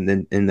pop in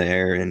the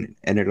air, and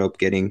ended up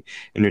getting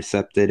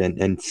intercepted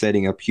and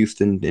setting up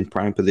Houston in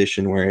prime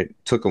position where it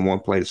took them one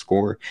play to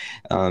score.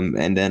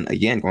 And then,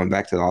 again, going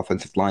back to the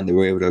offensive line, they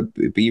were able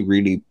to be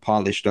really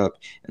polished up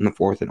in the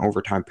fourth and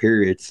overtime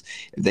periods.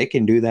 If they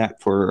can do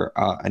that for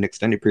an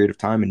extended period of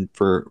time and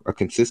for a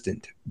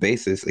consistent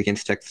basis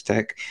against Texas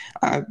Tech,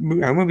 I'm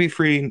going to be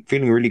feeling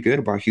really good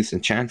about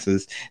Houston's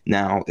chances.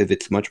 Now, if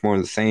it's much more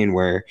of the same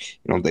where,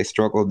 they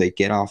struggle, they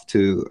get off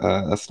to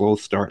a slow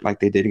start like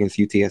they did against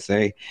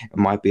UTSA, it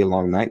might be a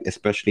long night,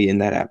 especially in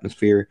that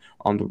atmosphere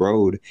on the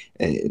road.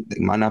 They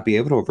might not be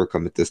able to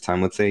overcome it this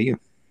time. What say you?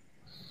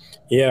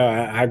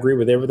 Yeah, I agree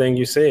with everything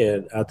you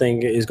said. I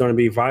think it's going to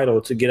be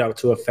vital to get out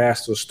to a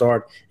faster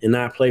start and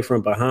not play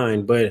from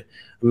behind. But,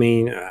 I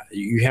mean,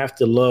 you have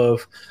to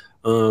love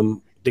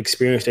the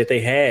experience that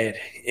they had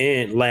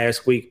in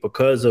last week,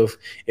 because of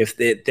if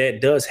that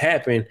does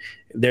happen,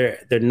 they're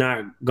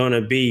not going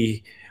to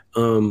be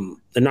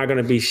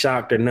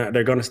shocked.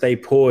 They're going to stay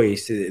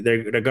poised.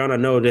 They're going to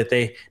know that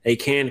they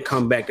can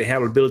come back. They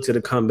have the ability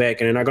to come back,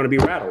 and they're not going to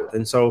be rattled.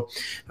 And so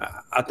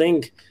I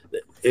think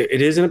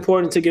it is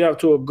important to get out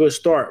to a good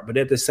start, but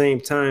at the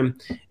same time,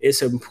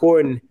 it's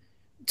important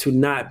to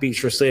not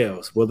beat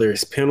yourselves, whether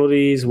it's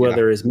penalties,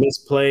 whether it's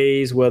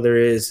misplays, whether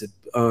it's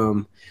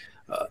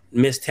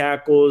missed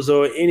tackles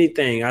or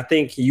anything. I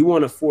think you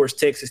want to force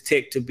Texas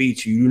Tech to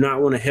beat you. You do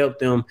not want to help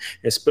them,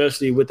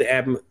 especially with the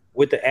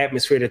with the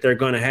atmosphere that they're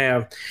going to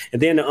have.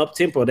 And then the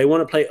up-tempo, they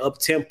want to play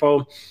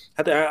up-tempo.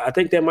 I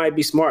think that might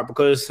be smart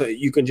because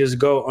you can just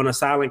go on a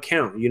silent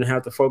count. You don't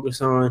have to focus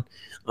on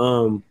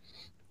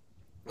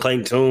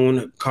playing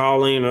tune,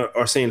 calling,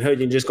 or saying, hey,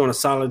 you're just going to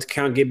solid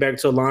count, get back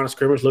to the line of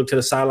scrimmage, look to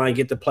the sideline,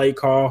 get the play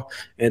call,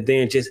 and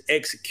then just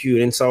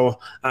execute. And so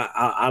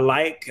I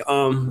like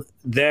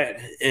that,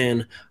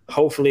 and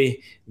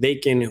hopefully they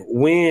can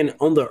win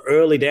on the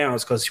early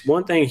downs, because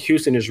one thing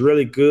Houston is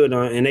really good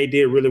on, and they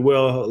did really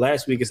well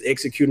last week, is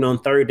executing on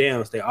third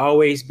downs. They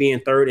always be in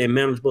third and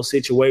manageable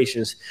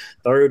situations,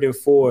 3rd and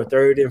 4,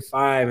 3rd and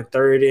 5, and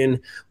 3rd and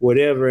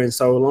whatever. And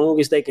so as long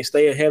as they can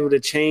stay ahead of the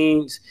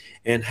chains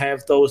and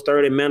have those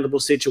 3rd and manageable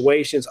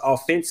situations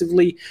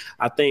offensively,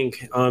 I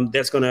think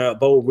that's going to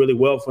bode really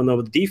well for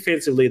them.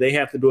 Defensively, they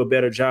have to do a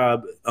better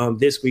job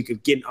this week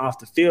of getting off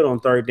the field on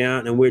 3rd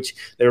down, in which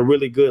they were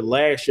really good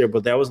last year,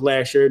 but that was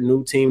last year,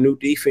 new team, new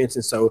defense.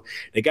 And so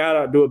they got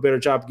to do a better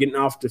job getting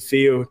off the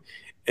field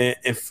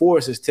and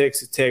forces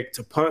Texas Tech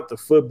to punt the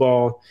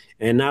football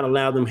and not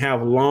allow them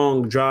have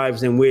long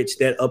drives in which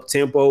that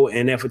up-tempo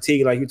and that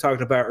fatigue, like you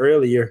talked about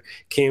earlier,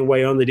 can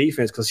weigh on the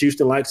defense, because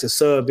Houston likes to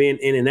sub in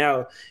and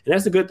out. And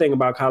that's the good thing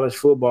about college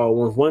football.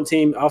 When one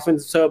team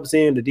offensive subs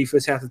in, the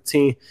defense has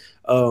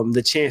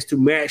the chance to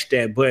match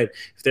that. But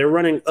if they're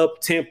running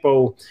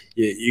up-tempo,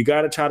 you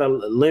got to try to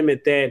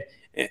limit that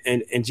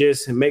and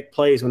just make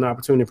plays when the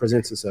opportunity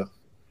presents itself.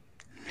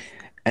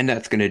 And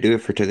that's going to do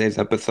it for today's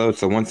episode.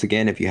 So once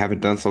again, if you haven't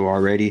done so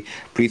already,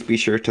 please be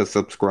sure to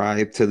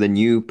subscribe to the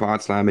new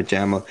Pod Slam and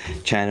Jamma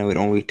channel. It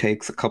only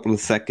takes a couple of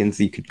seconds.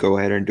 You could go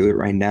ahead and do it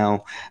right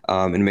now.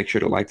 And make sure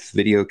to like this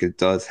video, because it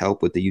does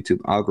help with the YouTube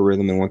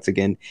algorithm. And once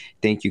again,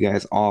 thank you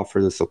guys all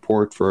for the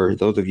support. For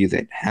those of you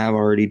that have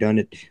already done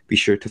it, be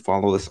sure to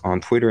follow us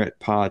on Twitter at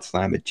Pod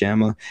Slam and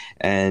Jamma.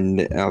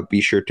 And be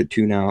sure to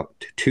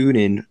tune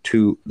in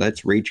to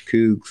Let's Rage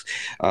Cougs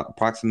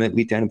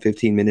approximately 10 to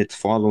 15 minutes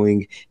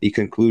following the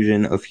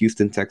conclusion of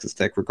Houston, Texas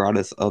Tech,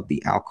 regardless of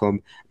the outcome.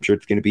 I'm sure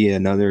it's going to be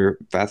another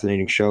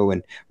fascinating show.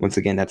 And once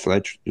again, that's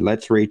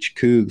Let's Rage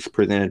Cougs,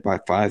 presented by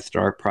 5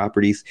 Star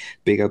Properties.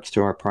 Big ups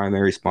to our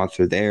primary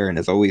sponsor there. And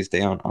as always,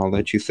 Dayon, I'll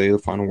let you say the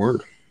final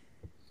word.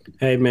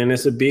 Hey, man,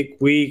 it's a big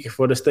week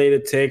for the state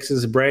of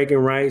Texas. Bragging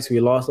rights. We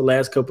lost the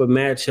last couple of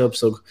matchups.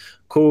 So,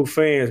 Coug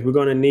fans, we're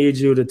going to need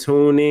you to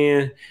tune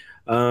in.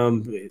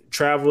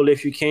 Travel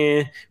if you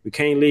can. We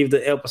can't leave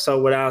the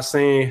episode without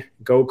saying,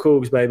 go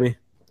Cougs, baby.